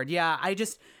 oh, Lord. Yeah, I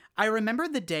remember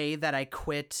the day that I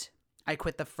quit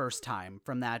the first time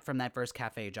from that first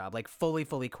cafe job, like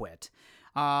fully quit.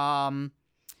 I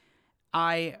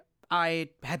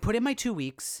had put in my 2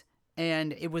 weeks,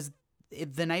 and it was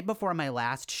the night before my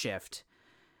last shift.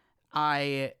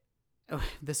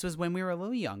 This was when we were a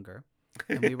little younger,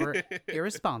 and we were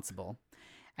irresponsible.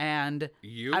 And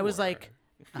I was like,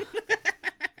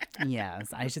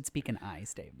 yes, I should speak in I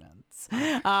statements.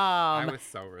 I was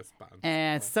so responsible.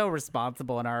 And so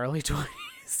responsible in our early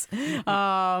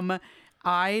 20s.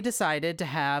 I decided to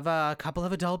have a couple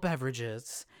of adult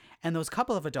beverages. And those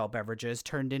couple of adult beverages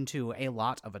turned into a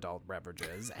lot of adult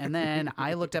beverages. And then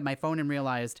I looked at my phone and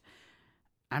realized,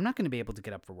 I'm not going to be able to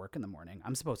get up for work in the morning.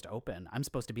 I'm supposed to open. I'm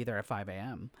supposed to be there at 5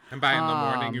 a.m. And by in the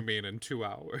morning, you mean in 2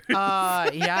 hours.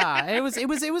 Yeah, it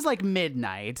was like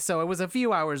midnight, so it was a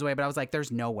few hours away. But I was like,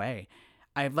 "There's no way."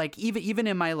 I've like even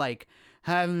in my like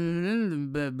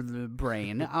brain,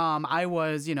 I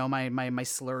was my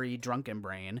slurry drunken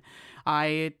brain.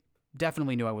 I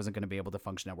definitely knew I wasn't going to be able to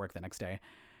function at work the next day,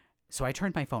 so I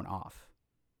turned my phone off,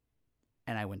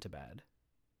 and I went to bed,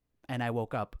 and I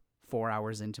woke up 4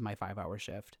 hours into my 5-hour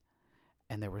shift,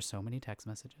 and there were so many text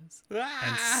messages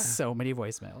and so many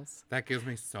voicemails. That gives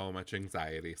me so much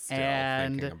anxiety still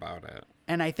thinking about it.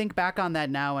 And I think back on that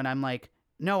now, and I'm like,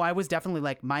 no, I was definitely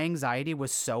like, my anxiety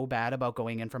was so bad about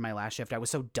going in for my last shift. I was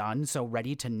so done, so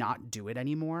ready to not do it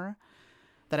anymore,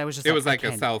 that I was just it was like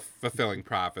a self-fulfilling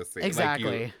prophecy.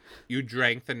 Exactly. Like you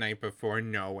drank the night before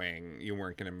knowing you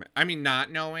weren't going to... I mean,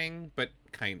 not knowing, but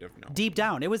kind of knowing. Deep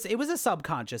down. It was a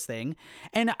subconscious thing.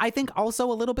 And I think also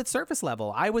a little bit surface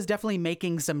level. I was definitely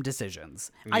making some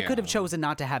decisions. Yeah. I could have chosen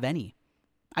not to have any.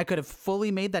 I could have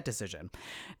fully made that decision.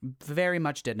 Very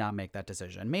much did not make that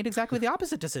decision. Made exactly the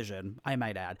opposite decision, I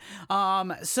might add.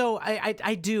 So I'm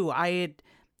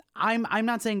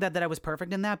not saying that I was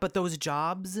perfect in that, but those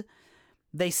jobs,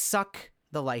 they suck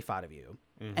the life out of you.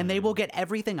 Mm-hmm. And they will get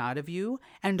everything out of you.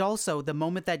 And also, the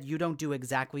moment that you don't do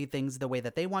exactly things the way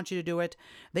that they want you to do it,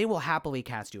 they will happily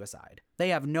cast you aside. They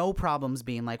have no problems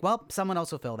being like, well, someone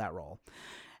else will fill that role.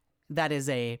 That is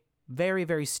a very,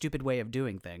 very stupid way of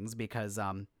doing things, because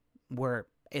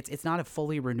it's not a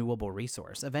fully renewable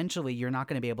resource. Eventually, you're not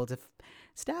going to be able to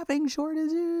staffing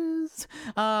shortages.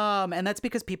 And that's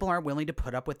because people aren't willing to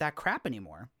put up with that crap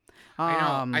anymore.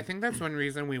 I know. I think that's one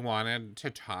reason we wanted to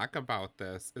talk about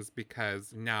this, is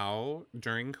because now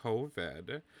during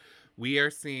COVID, we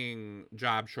are seeing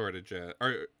job shortages,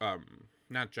 or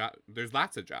there's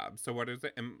lots of jobs. So what is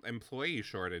it? Employee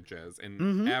shortages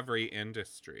in every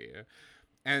industry.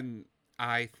 And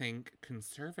I think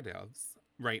conservatives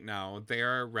right now,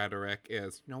 their rhetoric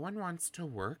is no one wants to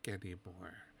work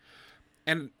anymore.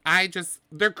 And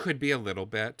there could be a little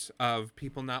bit of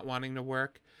people not wanting to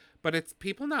work, but it's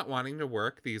people not wanting to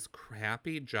work these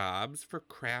crappy jobs for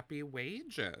crappy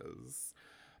wages.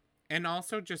 And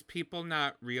also just people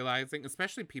not realizing,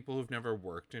 especially people who've never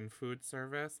worked in food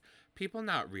service, people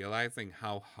not realizing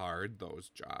how hard those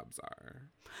jobs are.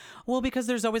 Well, because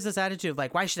there's always this attitude of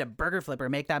like, why should a burger flipper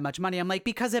make that much money? I'm like,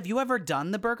 because have you ever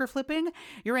done the burger flipping?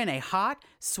 You're in a hot,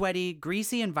 sweaty,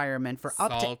 greasy environment for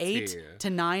up to Salty. 8 to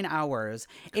 9 hours.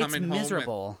 It's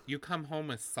miserable. You come home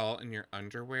with salt in your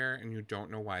underwear and you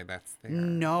don't know why that's there.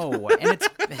 No, and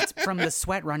it's from the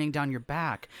sweat running down your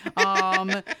back.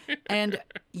 And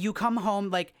you come home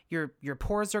like your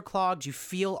pores are clogged, you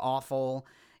feel awful,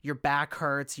 your back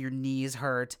hurts, your knees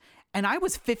hurt. And I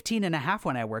was 15 and a half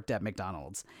when I worked at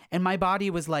McDonald's, and my body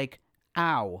was like,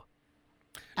 ow.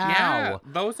 Yeah,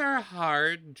 those are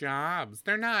hard jobs.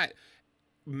 They're not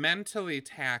mentally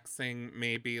taxing,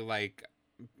 maybe like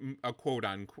a quote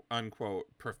unquote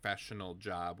professional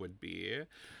job would be,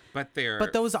 but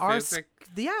those are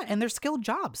and they're skilled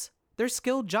jobs. They're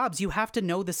skilled jobs. You have to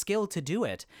know the skill to do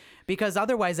it, because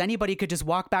otherwise anybody could just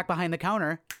walk back behind the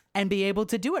counter and be able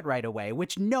to do it right away,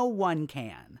 which no one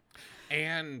can.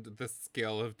 And the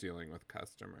skill of dealing with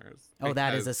customers. Oh,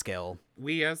 that is a skill.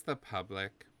 We as the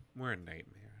public, we're a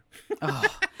nightmare. Oh,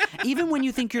 even when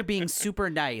you think you're being super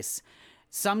nice,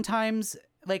 sometimes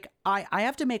like I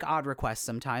have to make odd requests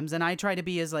sometimes, and I try to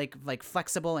be as like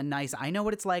flexible and nice. I know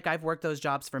what it's like. I've worked those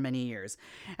jobs for many years,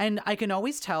 and I can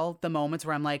always tell the moments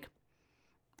where I'm like,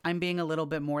 I'm being a little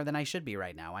bit more than I should be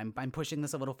right now. I'm pushing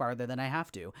this a little farther than I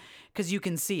have to, because you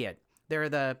can see it.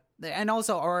 And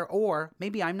also, or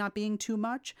maybe I'm not being too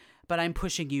much, but I'm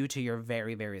pushing you to your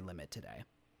very, very limit today.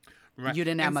 Right. You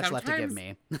didn't have much left to give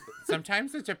me.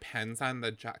 Sometimes it depends on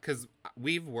the job, because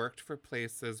we've worked for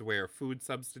places where food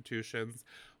substitutions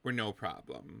were no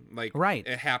problem. Like, right.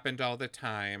 It happened all the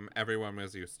time. Everyone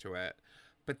was used to it.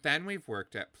 But then we've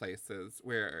worked at places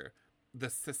where the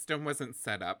system wasn't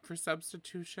set up for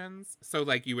substitutions. So,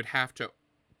 like, you would have to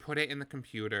put it in the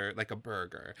computer like a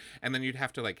burger, and then you'd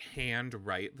have to like hand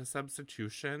write the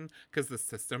substitution because the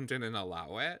system didn't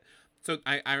allow it. So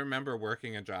I remember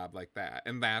working a job like that,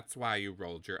 and that's why you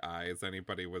rolled your eyes.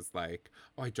 Anybody was like,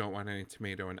 oh, I don't want any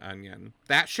tomato and onion.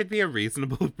 That should be a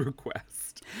reasonable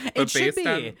request. It should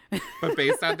be. But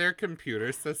based on their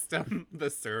computer system,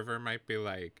 the server might be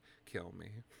like, kill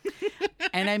me.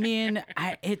 And I mean,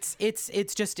 it's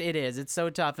so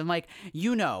tough. And like,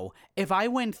 if I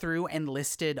went through and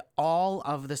listed all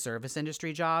of the service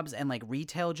industry jobs and like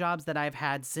retail jobs that I've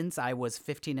had since I was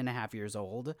 15 and a half years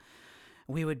old,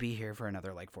 we would be here for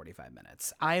another like 45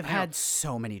 minutes. I've had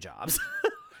so many jobs.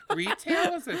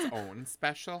 Retail is its own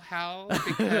special hell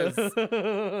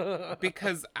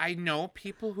because I know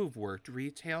people who've worked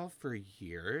retail for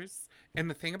years, and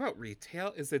the thing about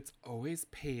retail is it's always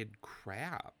paid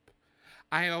crap.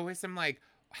 I always am like,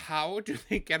 how do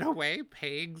they get away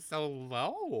paying so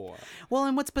low? Well,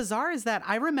 and what's bizarre is that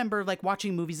I remember like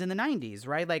watching movies in the 90s,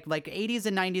 right? Like 80s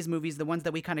and 90s movies, the ones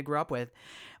that we kind of grew up with.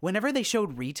 Whenever they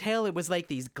showed retail, it was like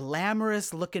these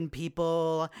glamorous looking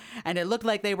people, and it looked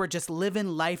like they were just living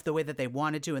life the way that they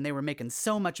wanted to, and they were making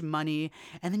so much money.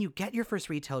 And then you get your first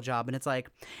retail job, and it's like,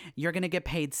 you're going to get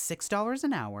paid $6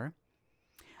 an hour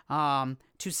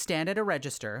to stand at a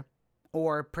register,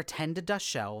 or pretend to dust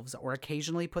shelves, or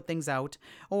occasionally put things out,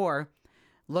 or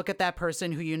look at that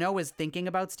person who is thinking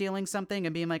about stealing something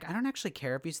and being like, I don't actually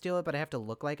care if you steal it, but I have to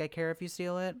look like I care if you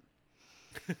steal it.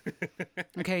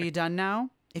 Okay, are you done now?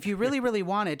 If you really, really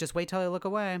want it, just wait till I look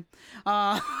away.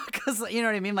 Because, you know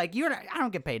what I mean? Like, I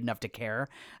don't get paid enough to care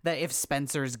that if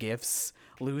Spencer's Gifts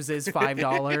loses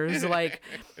 $5, like,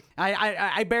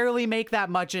 I barely make that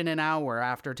much in an hour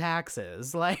after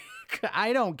taxes. Like,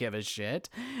 I don't give a shit.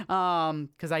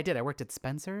 Because I worked at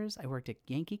Spencer's. I worked at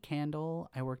Yankee Candle.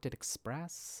 I worked at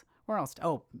Express. Where else?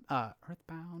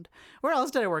 Earthbound. Where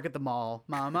else did I work at the mall,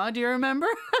 Mama? Do you remember?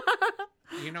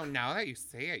 Now that you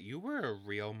say it, you were a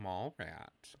real mall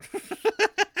rat.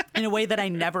 In a way that I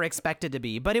never expected to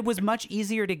be. But it was much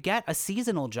easier to get a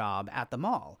seasonal job at the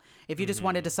mall if you just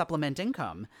wanted to supplement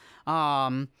income.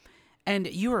 And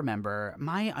you remember,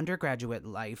 my undergraduate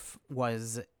life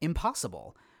was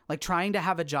impossible. Like, trying to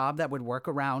have a job that would work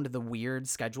around the weird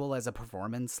schedule as a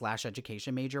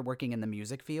performance/education major working in the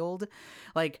music field.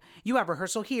 Like, you have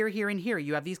rehearsal here, here, and here.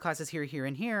 You have these classes here, here,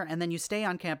 and here. And then you stay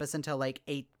on campus until like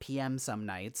 8 p.m. some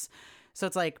nights. So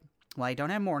it's like, well, I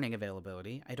don't have morning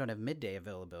availability. I don't have midday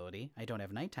availability. I don't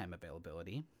have nighttime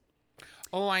availability.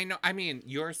 Oh, I know. I mean,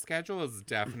 your schedule is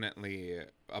definitely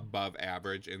above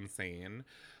average insane.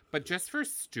 But just for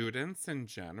students in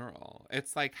general,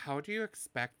 it's like, how do you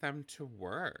expect them to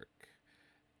work?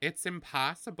 it's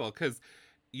impossible because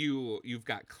you've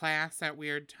got class at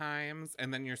weird times,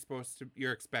 and then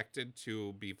you're expected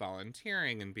to be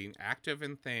volunteering and being active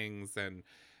in things, and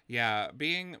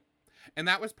and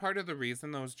that was part of the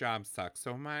reason those jobs suck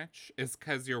so much, is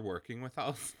because you're working with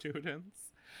all students.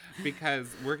 Because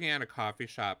working at a coffee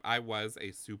shop, I was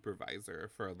a supervisor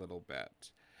for a little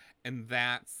bit. And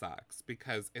that sucks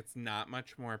because it's not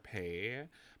much more pay,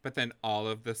 but then all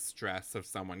of the stress of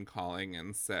someone calling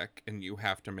in sick and you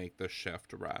have to make the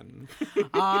shift run.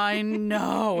 I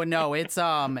know. No, it's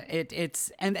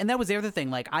it's and that was the other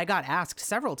thing. Like, I got asked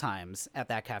several times at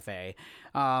that cafe,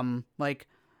 like,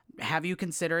 have you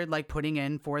considered like putting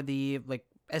in for the, like,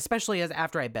 especially as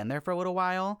after I'd been there for a little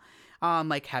while,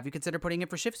 like, have you considered putting in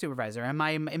for shift supervisor? And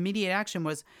my immediate action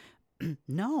was,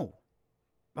 no,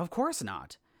 of course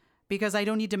not. Because I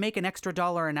don't need to make an extra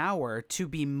 $1 an hour to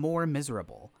be more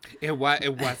miserable. It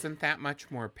wasn't that much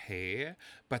more pay,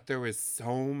 but there was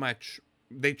so much.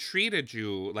 They treated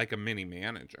you like a mini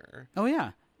manager. Oh,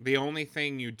 yeah. The only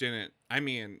thing you didn't,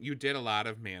 you did a lot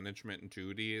of management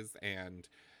duties, and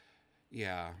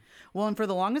yeah. Well, and for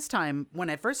the longest time, when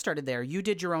I first started there, you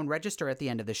did your own register at the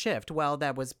end of the shift. Well,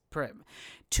 that was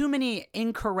too many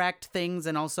incorrect things,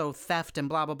 and also theft and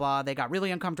blah, blah, blah. They got really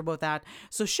uncomfortable with that.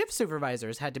 So shift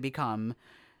supervisors had to become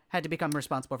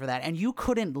responsible for that. And you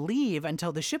couldn't leave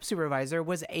until the shift supervisor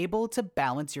was able to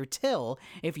balance your till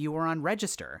if you were on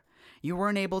register. You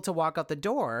weren't able to walk out the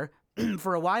door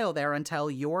for a while there until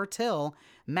your till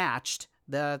matched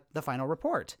the final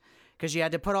report. Because you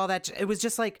had to put all that. It was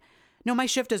just like, no, my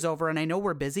shift is over and I know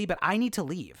we're busy, but I need to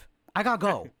leave. I gotta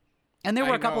go. And there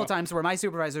were a couple of times where my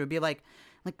supervisor would be like,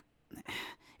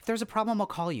 if there's a problem, I'll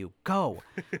call you. Go.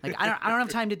 Like, I don't have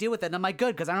time to deal with it. And I'm like,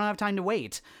 good, because I don't have time to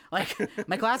wait. Like,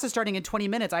 my class is starting in 20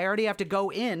 minutes. I already have to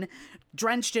go in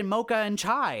drenched in mocha and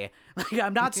chai. Like,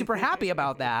 I'm not super happy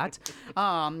about that.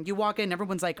 You walk in,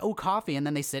 everyone's like, oh, coffee. And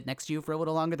then they sit next to you for a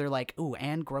little longer. They're like, ooh,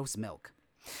 and gross milk.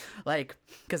 Like,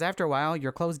 because after a while,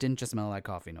 your clothes didn't just smell like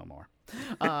coffee no more.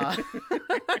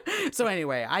 So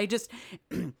anyway, I just,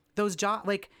 those jobs,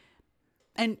 like,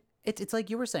 and it's like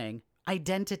you were saying,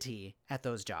 identity at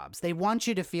those jobs. They want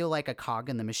you to feel like a cog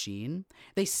in the machine.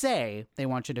 They say they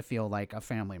want you to feel like a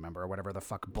family member or whatever the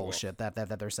fuck bullshit that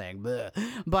they're saying. Blech.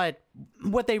 But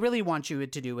what they really want you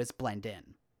to do is blend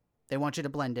in. They want you to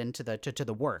blend into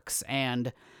the works.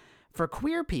 And for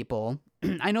queer people,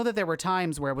 I know that there were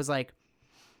times where it was like,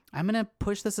 I'm going to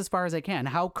push this as far as I can.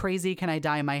 How crazy can I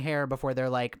dye my hair before they're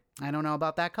like, I don't know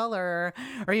about that color?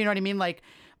 Or you know what I mean? Like,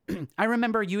 I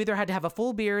remember you either had to have a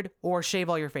full beard or shave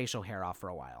all your facial hair off for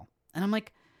a while. And I'm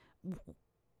like,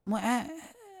 what?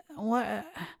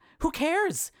 Who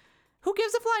cares? Who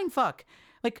gives a flying fuck?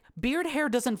 Like, beard hair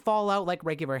doesn't fall out like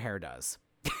regular hair does,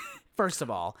 first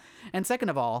of all. And second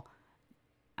of all,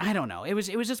 I don't know. It was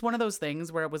just one of those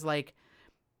things where it was like,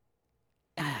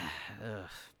 ugh.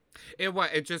 It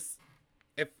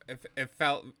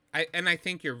felt, and I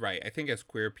think you're right. I think as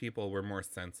queer people, we're more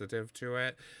sensitive to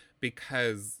it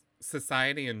because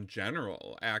society in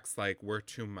general acts like we're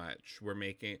too much.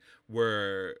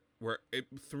 We're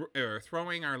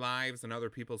throwing our lives in other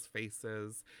people's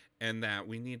faces, and that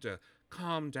we need to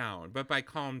calm down. But by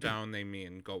calm down, they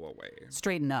mean go away.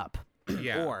 Straighten up.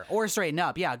 Yeah. Or straighten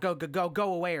up. Yeah,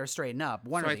 go away or straighten up.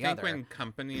 One or the other. So I think when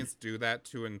companies do that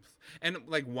too, and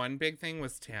like one big thing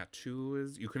was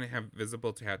tattoos. You couldn't have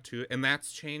visible tattoo, and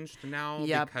that's changed now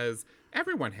because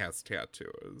everyone has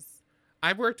tattoos.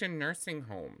 I've worked in nursing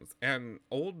homes, and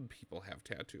old people have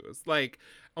tattoos. Like,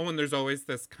 and there's always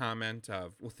this comment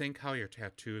of, well, think how your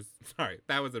tattoos... Sorry,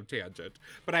 that was a tangent.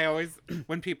 But I always,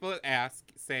 when people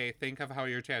say, think of how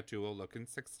your tattoo will look in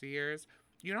 60 years...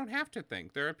 You don't have to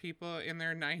think. There are people in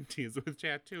their 90s with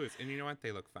tattoos, and you know what?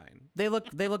 They look fine. They look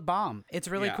bomb. It's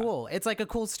really cool. It's like a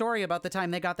cool story about the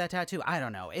time they got that tattoo. I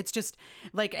don't know. It's just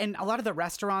like, and a lot of the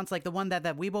restaurants, like the one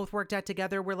that we both worked at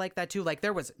together, were like that too. Like,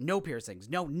 there was no piercings,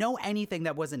 no anything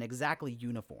that wasn't exactly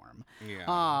uniform.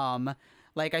 Yeah.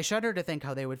 Like, I shudder to think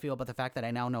how they would feel about the fact that I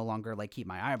now no longer like keep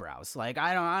my eyebrows. Like,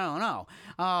 I don't know.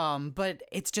 But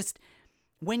it's just,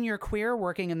 when you're queer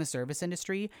working in the service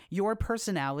industry, your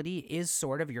personality is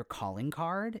sort of your calling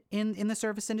card in the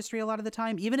service industry a lot of the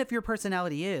time, even if your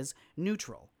personality is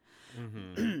neutral.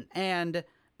 Mm-hmm. And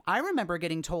I remember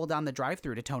getting told on the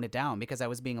drive-thru to tone it down because I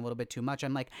was being a little bit too much.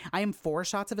 I'm like, I am 4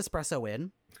 shots of espresso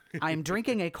in. I'm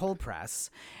drinking a cold press.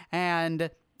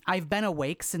 And I've been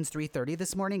awake since 3:30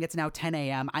 this morning. It's now 10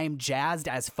 a.m. I am jazzed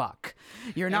as fuck.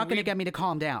 You're not going to get me to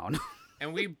calm down.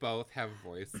 And we both have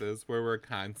voices where we're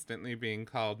constantly being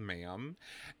called ma'am.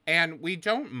 And we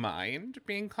don't mind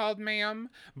being called ma'am,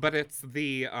 but it's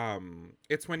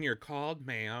it's when you're called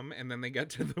ma'am and then they get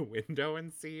to the window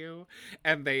and see you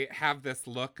and they have this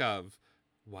look of,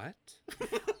 what?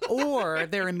 Or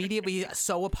they're immediately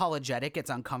so apologetic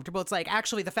it's uncomfortable. It's like,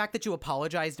 actually, the fact that you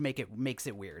apologized makes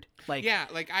it weird. Like, yeah,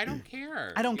 like I don't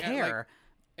care. I don't Yeah, care.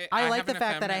 like, I like have the an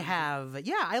fact that I effeminate- have.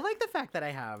 Yeah, I like the fact that I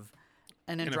have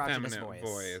an androgynous effeminate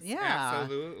voice. Yeah,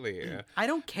 Absolutely. I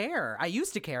don't care. I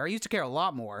used to care. I used to care a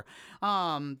lot more.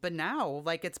 But now,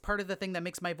 like, it's part of the thing that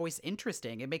makes my voice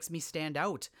interesting. It makes me stand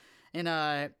out in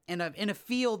a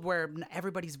field where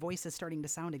everybody's voice is starting to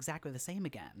sound exactly the same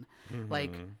again.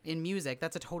 Like in music,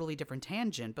 that's a totally different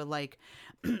tangent. But like,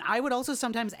 I would also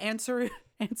sometimes answer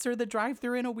the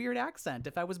drive-thru in a weird accent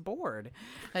if I was bored.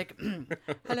 Like,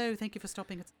 hello, thank you for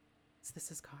stopping.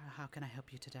 This is Carl. How can I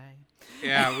help you today?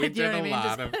 Yeah, we You know did what I a mean?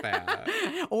 lot of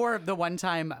that. Or the one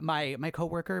time my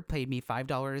coworker paid me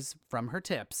 $5 from her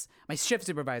tips. My shift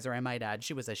supervisor, I might add,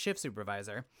 she was a shift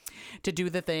supervisor, to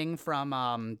do the thing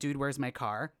from Dude, Where's My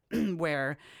Car,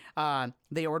 where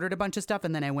they ordered a bunch of stuff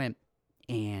and then I went,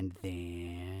 and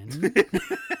then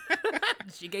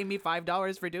she gave me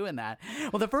 $5 for doing that.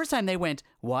 Well, the first time they went,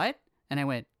 what? And I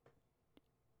went,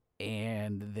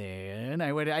 and then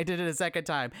I did it a second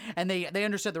time, and they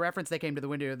understood the reference. They came to the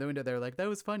window. They're like, that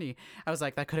was funny. I was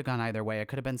like, that could have gone either way. It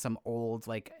could have been some old,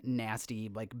 like, nasty,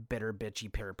 like, bitter,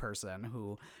 bitchy person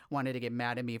who wanted to get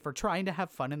mad at me for trying to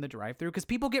have fun in the drive-thru, because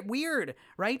people get weird,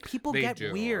 right? People They get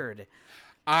do. weird.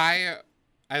 I,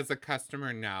 as a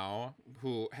customer now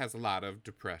who has a lot of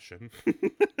depression,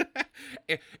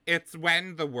 it's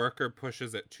when the worker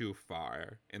pushes it too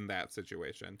far in that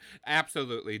situation.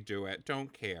 Absolutely do it.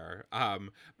 Don't care.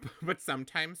 But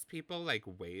sometimes people like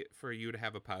wait for you to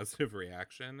have a positive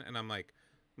reaction, and I'm like,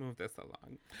 move this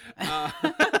along.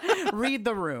 Read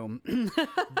the room.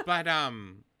 But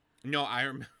no,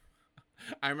 I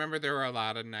remember there were a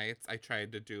lot of nights I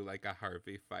tried to do like a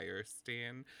Harvey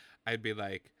Firestein. I'd be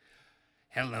like,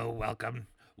 hello, welcome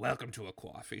to a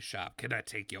coffee shop. Can I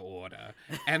take your order?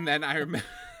 And then I remember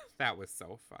that was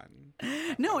so fun.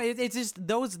 No, it's just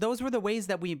those were the ways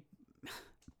that we,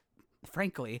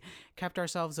 frankly, kept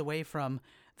ourselves away from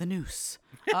the noose.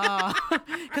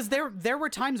 Because there were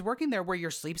times working there where your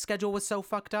sleep schedule was so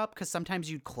fucked up because sometimes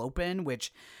you'd clope in,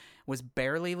 which was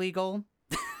barely legal.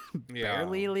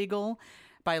 Barely legal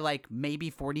by like maybe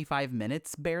 45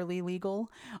 minutes, barely legal.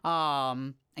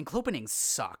 And clopening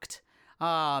sucked.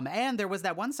 And there was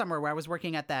that one summer where I was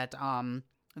working at that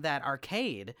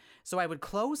arcade. So I would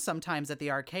close sometimes at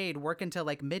the arcade, work until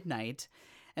like midnight,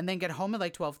 and then get home at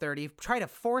like 12:30, try to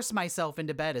force myself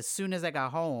into bed as soon as I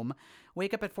got home,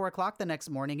 wake up at 4 o'clock the next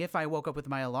morning if I woke up with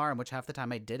my alarm, which half the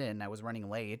time I didn't, I was running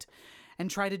late, and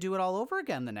try to do it all over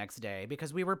again the next day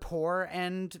because we were poor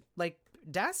and like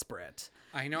desperate.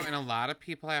 I know, and a lot of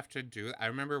people have to do. I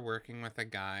remember working with a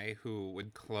guy who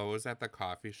would close at the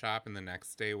coffee shop and the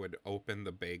next day would open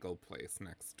the bagel place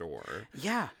next door.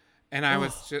 Yeah. And I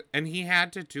was just, and he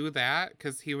had to do that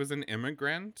because he was an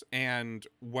immigrant and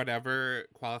whatever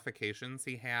qualifications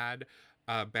he had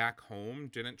back home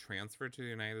didn't transfer to the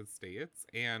United States.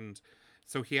 And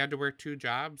so he had to work 2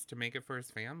 jobs to make it for his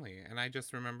family. And I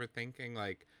just remember thinking,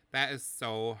 like, that is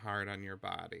so hard on your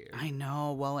body. I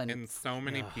know. Well, And so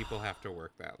many people have to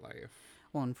work that life.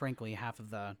 Well, and frankly, half of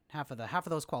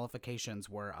those qualifications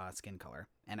were skin color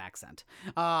and accent.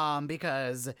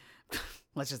 Because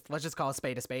let's just call a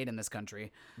spade in this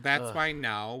country. That's why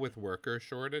now with worker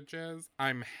shortages,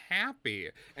 I'm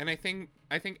happy, and I think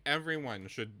everyone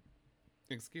should,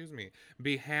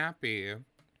 be happy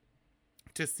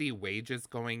to see wages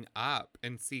going up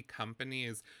and see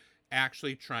companies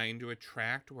actually trying to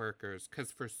attract workers,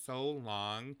 because for so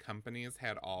long companies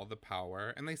had all the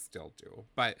power, and they still do,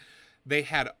 but they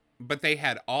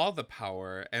had all the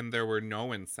power and there were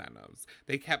no incentives.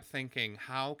 They kept thinking,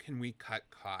 how can we cut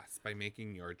costs by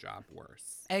making your job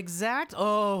worse? Exact.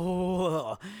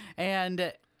 Oh,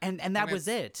 and that was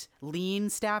it. Lean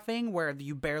staffing, where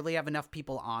you barely have enough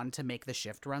people on to make the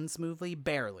shift run smoothly.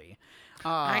 Barely.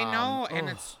 I know, and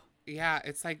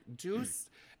it's like deuce.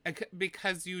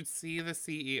 Because you see the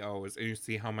CEOs and you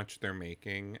see how much they're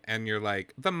making and you're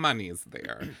like, the money's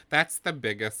there. That's the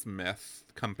biggest myth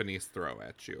companies throw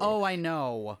at you. Oh, I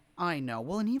know.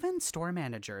 Well, and even store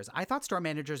managers. I thought store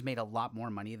managers made a lot more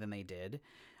money than they did.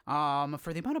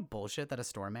 For the amount of bullshit that a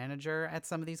store manager at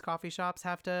some of these coffee shops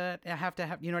have to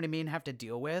you know what I mean, have to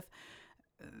deal with.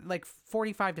 Like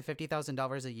 $45,000 to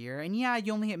 $50,000 a year. And yeah,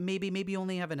 you only maybe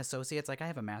only have an associate's. Like I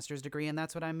have a master's degree and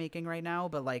that's what I'm making right now,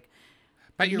 but like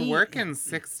But you're working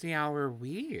 60-hour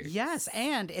weeks. Yes,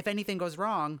 and if anything goes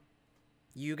wrong,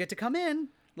 you get to come in.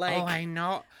 Like, oh, I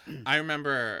know. I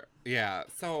remember. Yeah.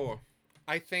 So,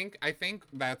 I think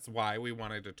that's why we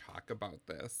wanted to talk about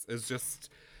this. Is just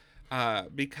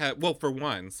because, well, for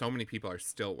one, so many people are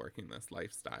still working this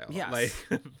lifestyle. Yes.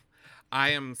 Like, I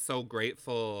am so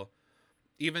grateful.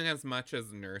 Even as much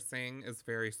as nursing is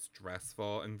very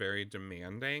stressful and very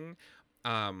demanding,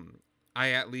 I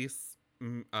at least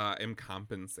am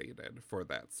compensated for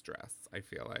that stress, I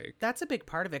feel like. That's a big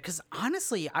part of it. Because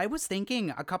honestly, I was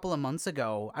thinking a couple of months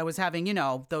ago, I was having,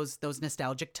 those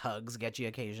nostalgic tugs get you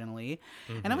occasionally.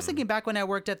 And I was thinking back when I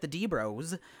worked at the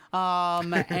D-Bros,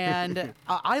 and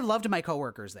I loved my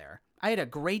coworkers there. I had a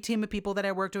great team of people that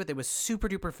I worked with. It was super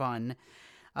duper fun.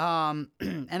 And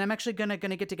I'm actually gonna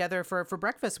get together for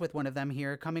breakfast with one of them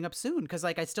here coming up soon, because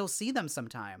like I still see them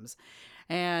sometimes.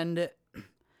 And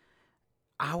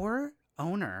our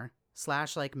owner /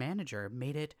 like manager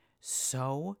made it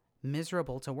so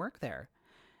miserable to work there.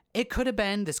 It could have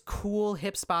been this cool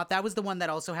hip spot. That was the one that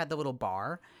also had the little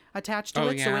bar attached to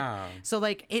it. Yeah. So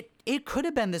like it could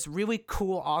have been this really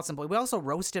cool, awesome place. We also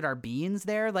roasted our beans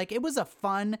there. Like it was a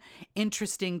fun,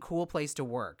 interesting, cool place to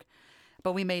work.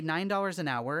 But we made $9 an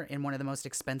hour in one of the most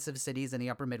expensive cities in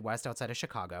the upper Midwest outside of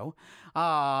Chicago.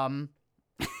 And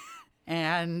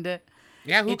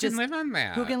yeah, who can live on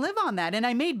that? Who can live on that? And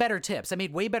I made better tips. I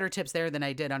made way better tips there than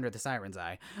I did under the Siren's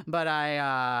eye.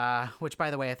 But which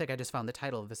by the way, I think I just found the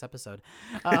title of this episode.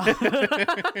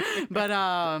 But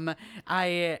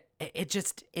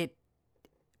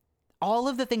all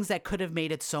of the things that could have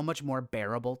made it so much more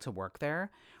bearable to work there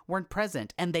weren't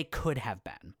present, and they could have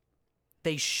been.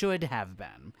 They should have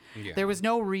been. Yeah. There was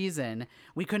no reason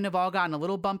we couldn't have all gotten a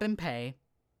little bump in pay.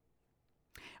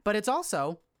 But it's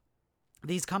also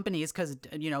these companies, because,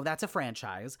 that's a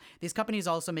franchise. These companies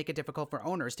also make it difficult for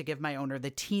owners to give my owner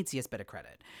the teensiest bit of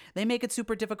credit. They make it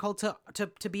super difficult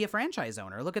to be a franchise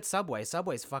owner. Look at Subway.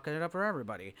 Subway's fucking it up for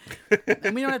everybody.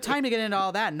 And we don't have time to get into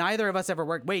all that. Neither of us ever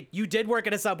worked. Wait, you did work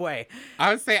at a Subway. I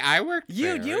would say I worked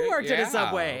You there. worked at a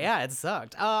Subway. Yeah, it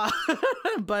sucked.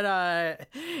 But I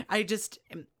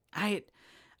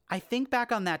think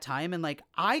back on that time, and like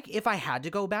if I had to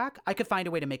go back, I could find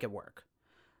a way to make it work.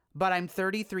 But I'm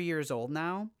 33 years old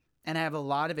now, and I have a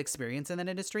lot of experience in that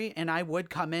industry, and I would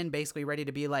come in basically ready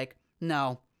to be like,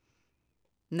 no,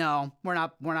 we're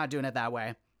not doing it that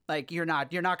way. Like you're not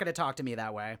going to talk to me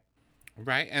that way.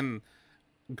 Right. And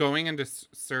going into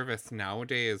service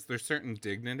nowadays, there's certain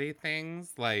dignity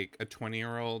things, like a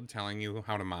 20-year-old telling you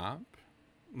how to mop.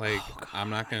 Like, God, I'm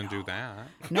not going to do that.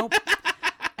 Nope.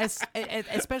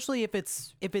 Especially if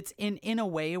it's in a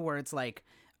way where it's like,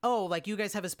 oh, like you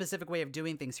guys have a specific way of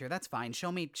doing things here. That's fine.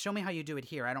 Show me how you do it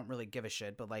here. I don't really give a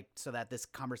shit, but like so that this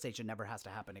conversation never has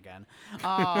to happen again.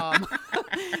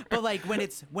 But like when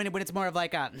it's more of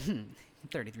like a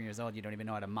 33 years old, you don't even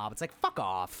know how to mop. It's like, fuck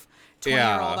off.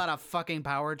 20-year-old on a fucking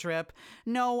power trip.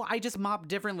 No, I just mop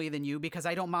differently than you because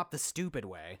I don't mop the stupid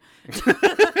way.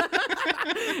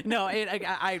 No,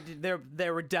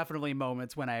 there were definitely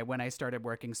moments when I started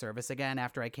working service again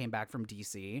after I came back from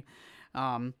DC.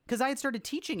 Because I had started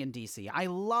teaching in DC. I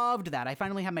loved that. I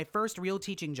finally had my first real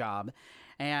teaching job,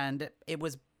 and it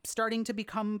was starting to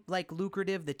become like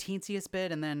lucrative, the teensiest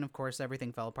bit, and then of course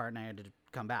everything fell apart and I had to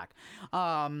come back.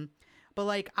 But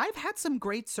like I've had some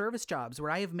great service jobs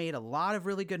where I have made a lot of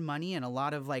really good money and a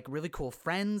lot of like really cool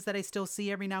friends that I still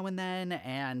see every now and then.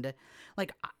 And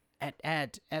like at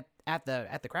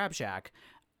the Crab Shack,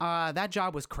 that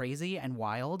job was crazy and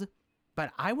wild,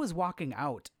 but I was walking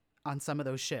out on some of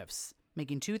those shifts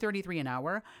making $2.33 an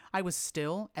hour. I was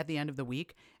still at the end of the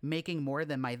week making more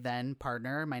than my then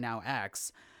partner, my now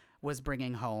ex, was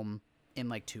bringing home in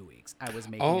like 2 weeks. I was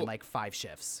making in like 5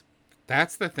 shifts.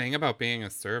 That's the thing about being a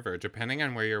server. Depending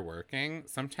on where you're working,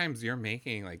 sometimes you're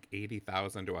making like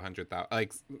 $80,000 to $100,000.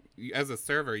 Like as a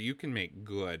server, you can make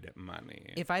good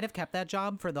money. If I'd have kept that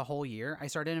job for the whole year, I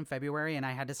started in February and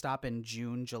I had to stop in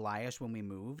June, July-ish when we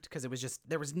moved because it was just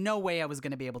there was no way I was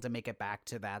going to be able to make it back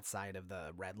to that side of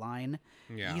the red line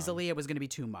easily. It was going to be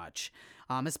too much,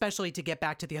 especially to get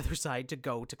back to the other side to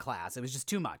go to class. It was just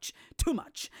too much.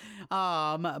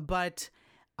 But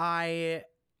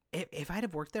if I'd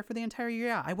have worked there for the entire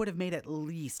year, I would have made at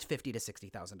least $50,000 to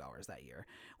 $60,000 that year,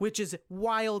 which is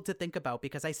wild to think about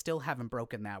because I still haven't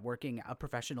broken that working a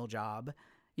professional job,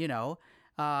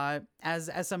 as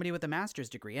somebody with a master's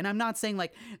degree. And I'm not saying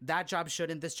like that job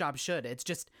shouldn't, this job should. It's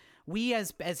just we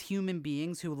as human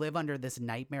beings who live under this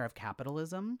nightmare of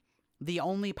capitalism, the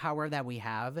only power that we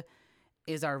have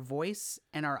is our voice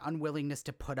and our unwillingness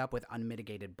to put up with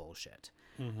unmitigated bullshit.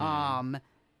 Mm-hmm.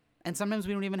 And sometimes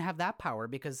we don't even have that power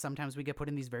because sometimes we get put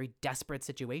in these very desperate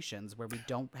situations where we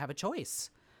don't have a choice.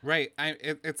 Right.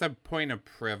 It's a point of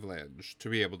privilege to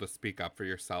be able to speak up for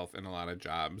yourself in a lot of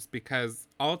jobs because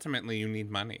ultimately you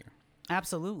need money.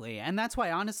 Absolutely. And that's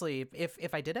why, honestly,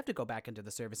 if I did have to go back into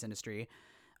the service industry,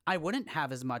 I wouldn't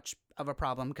have as much of a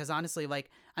problem because honestly,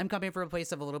 like, I'm coming from a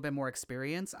place of a little bit more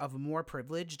experience, of more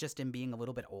privilege just in being a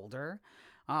little bit older,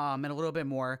 and a little bit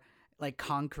more like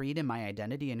concrete in my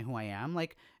identity and who I am.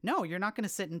 Like, no, you're not going to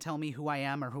sit and tell me who I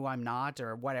am or who I'm not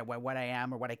or what I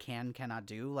am or what I cannot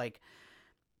do. Like,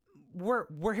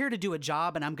 we're here to do a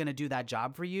job and I'm going to do that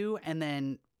job for you. And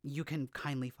then you can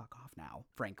kindly fuck off now,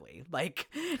 frankly. Like,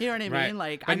 you know what I mean?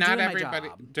 Like, but I'm not doing everybody,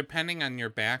 my job. depending on your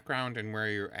background and where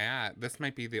you're at, this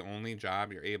might be the only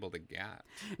job you're able to get.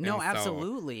 No, And so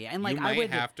absolutely. And like, you might I would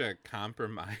have to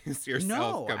compromise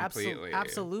yourself completely.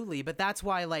 Absolutely. But that's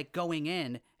why, like, going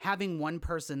in, having one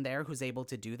person there who's able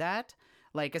to do that,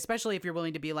 like, especially if you're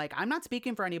willing to be like, I'm not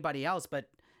speaking for anybody else, but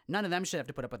none of them should have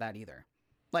to put up with that either.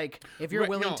 Like, if you're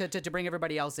willing to bring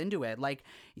everybody else into it, like,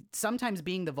 sometimes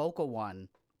being the vocal one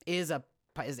is a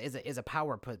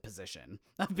power position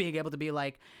of being able to be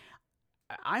like,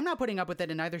 I'm not putting up with it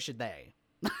and neither should they.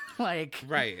 Like,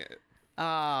 right.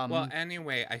 Well,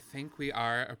 anyway, I think we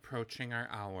are approaching our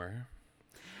hour.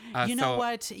 You know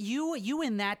what? You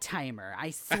and that timer, I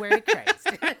swear to Christ.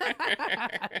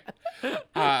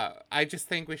 I just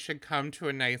think we should come to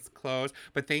a nice close.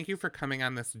 But thank you for coming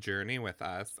on this journey with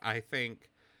us. I think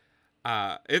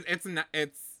I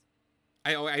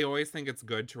always think it's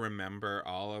good to remember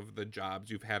all of the jobs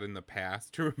you've had in the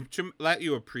past to let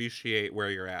you appreciate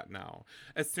where you're at now,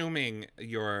 assuming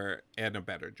you're in a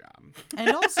better job.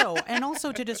 and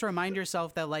also to just remind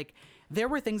yourself that, like, there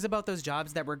were things about those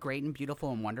jobs that were great and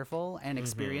beautiful and wonderful and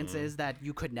experiences that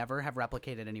you could never have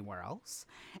replicated anywhere else.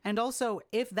 And also,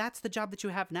 if that's the job that you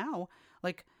have now,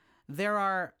 like,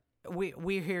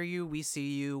 we hear you, we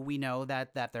see you, we know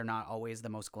that they're not always the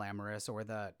most glamorous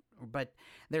but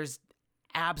there's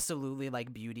absolutely,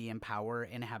 like, beauty and power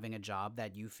in having a job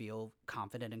that you feel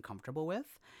confident and comfortable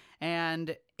with.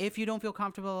 And if you don't feel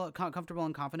comfortable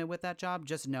and confident with that job,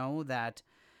 just know that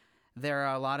there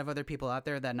are a lot of other people out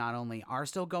there that not only are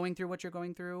still going through what you're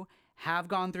going through, have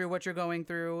gone through what you're going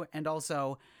through, and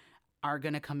also are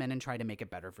going to come in and try to make it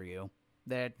better for you.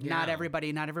 That not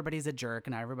everybody's a jerk,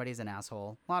 not everybody's an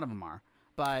asshole. A lot of them are.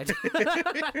 But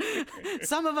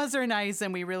some of us are nice,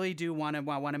 and we really do want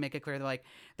to make it clear that, like,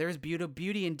 there's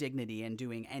beauty and dignity in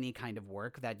doing any kind of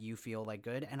work that you feel like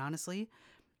good. And honestly,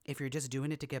 if you're just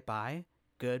doing it to get by,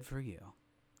 good for you.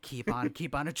 Keep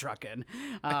on a trucking.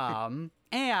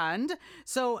 And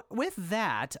so with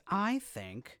that, I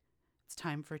think it's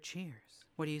time for cheers.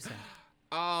 What do you say?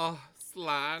 Oh,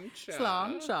 sláinte.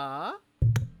 Sláinte.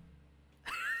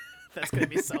 That's going to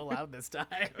be so loud this time.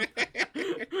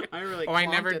 I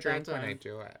never drink when I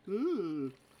do it.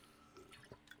 Ooh.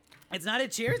 It's not a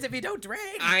cheers if you don't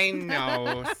drink. I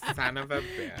know, son of a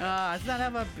bitch. Son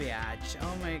of a bitch.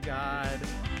 Oh my God.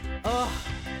 Oh.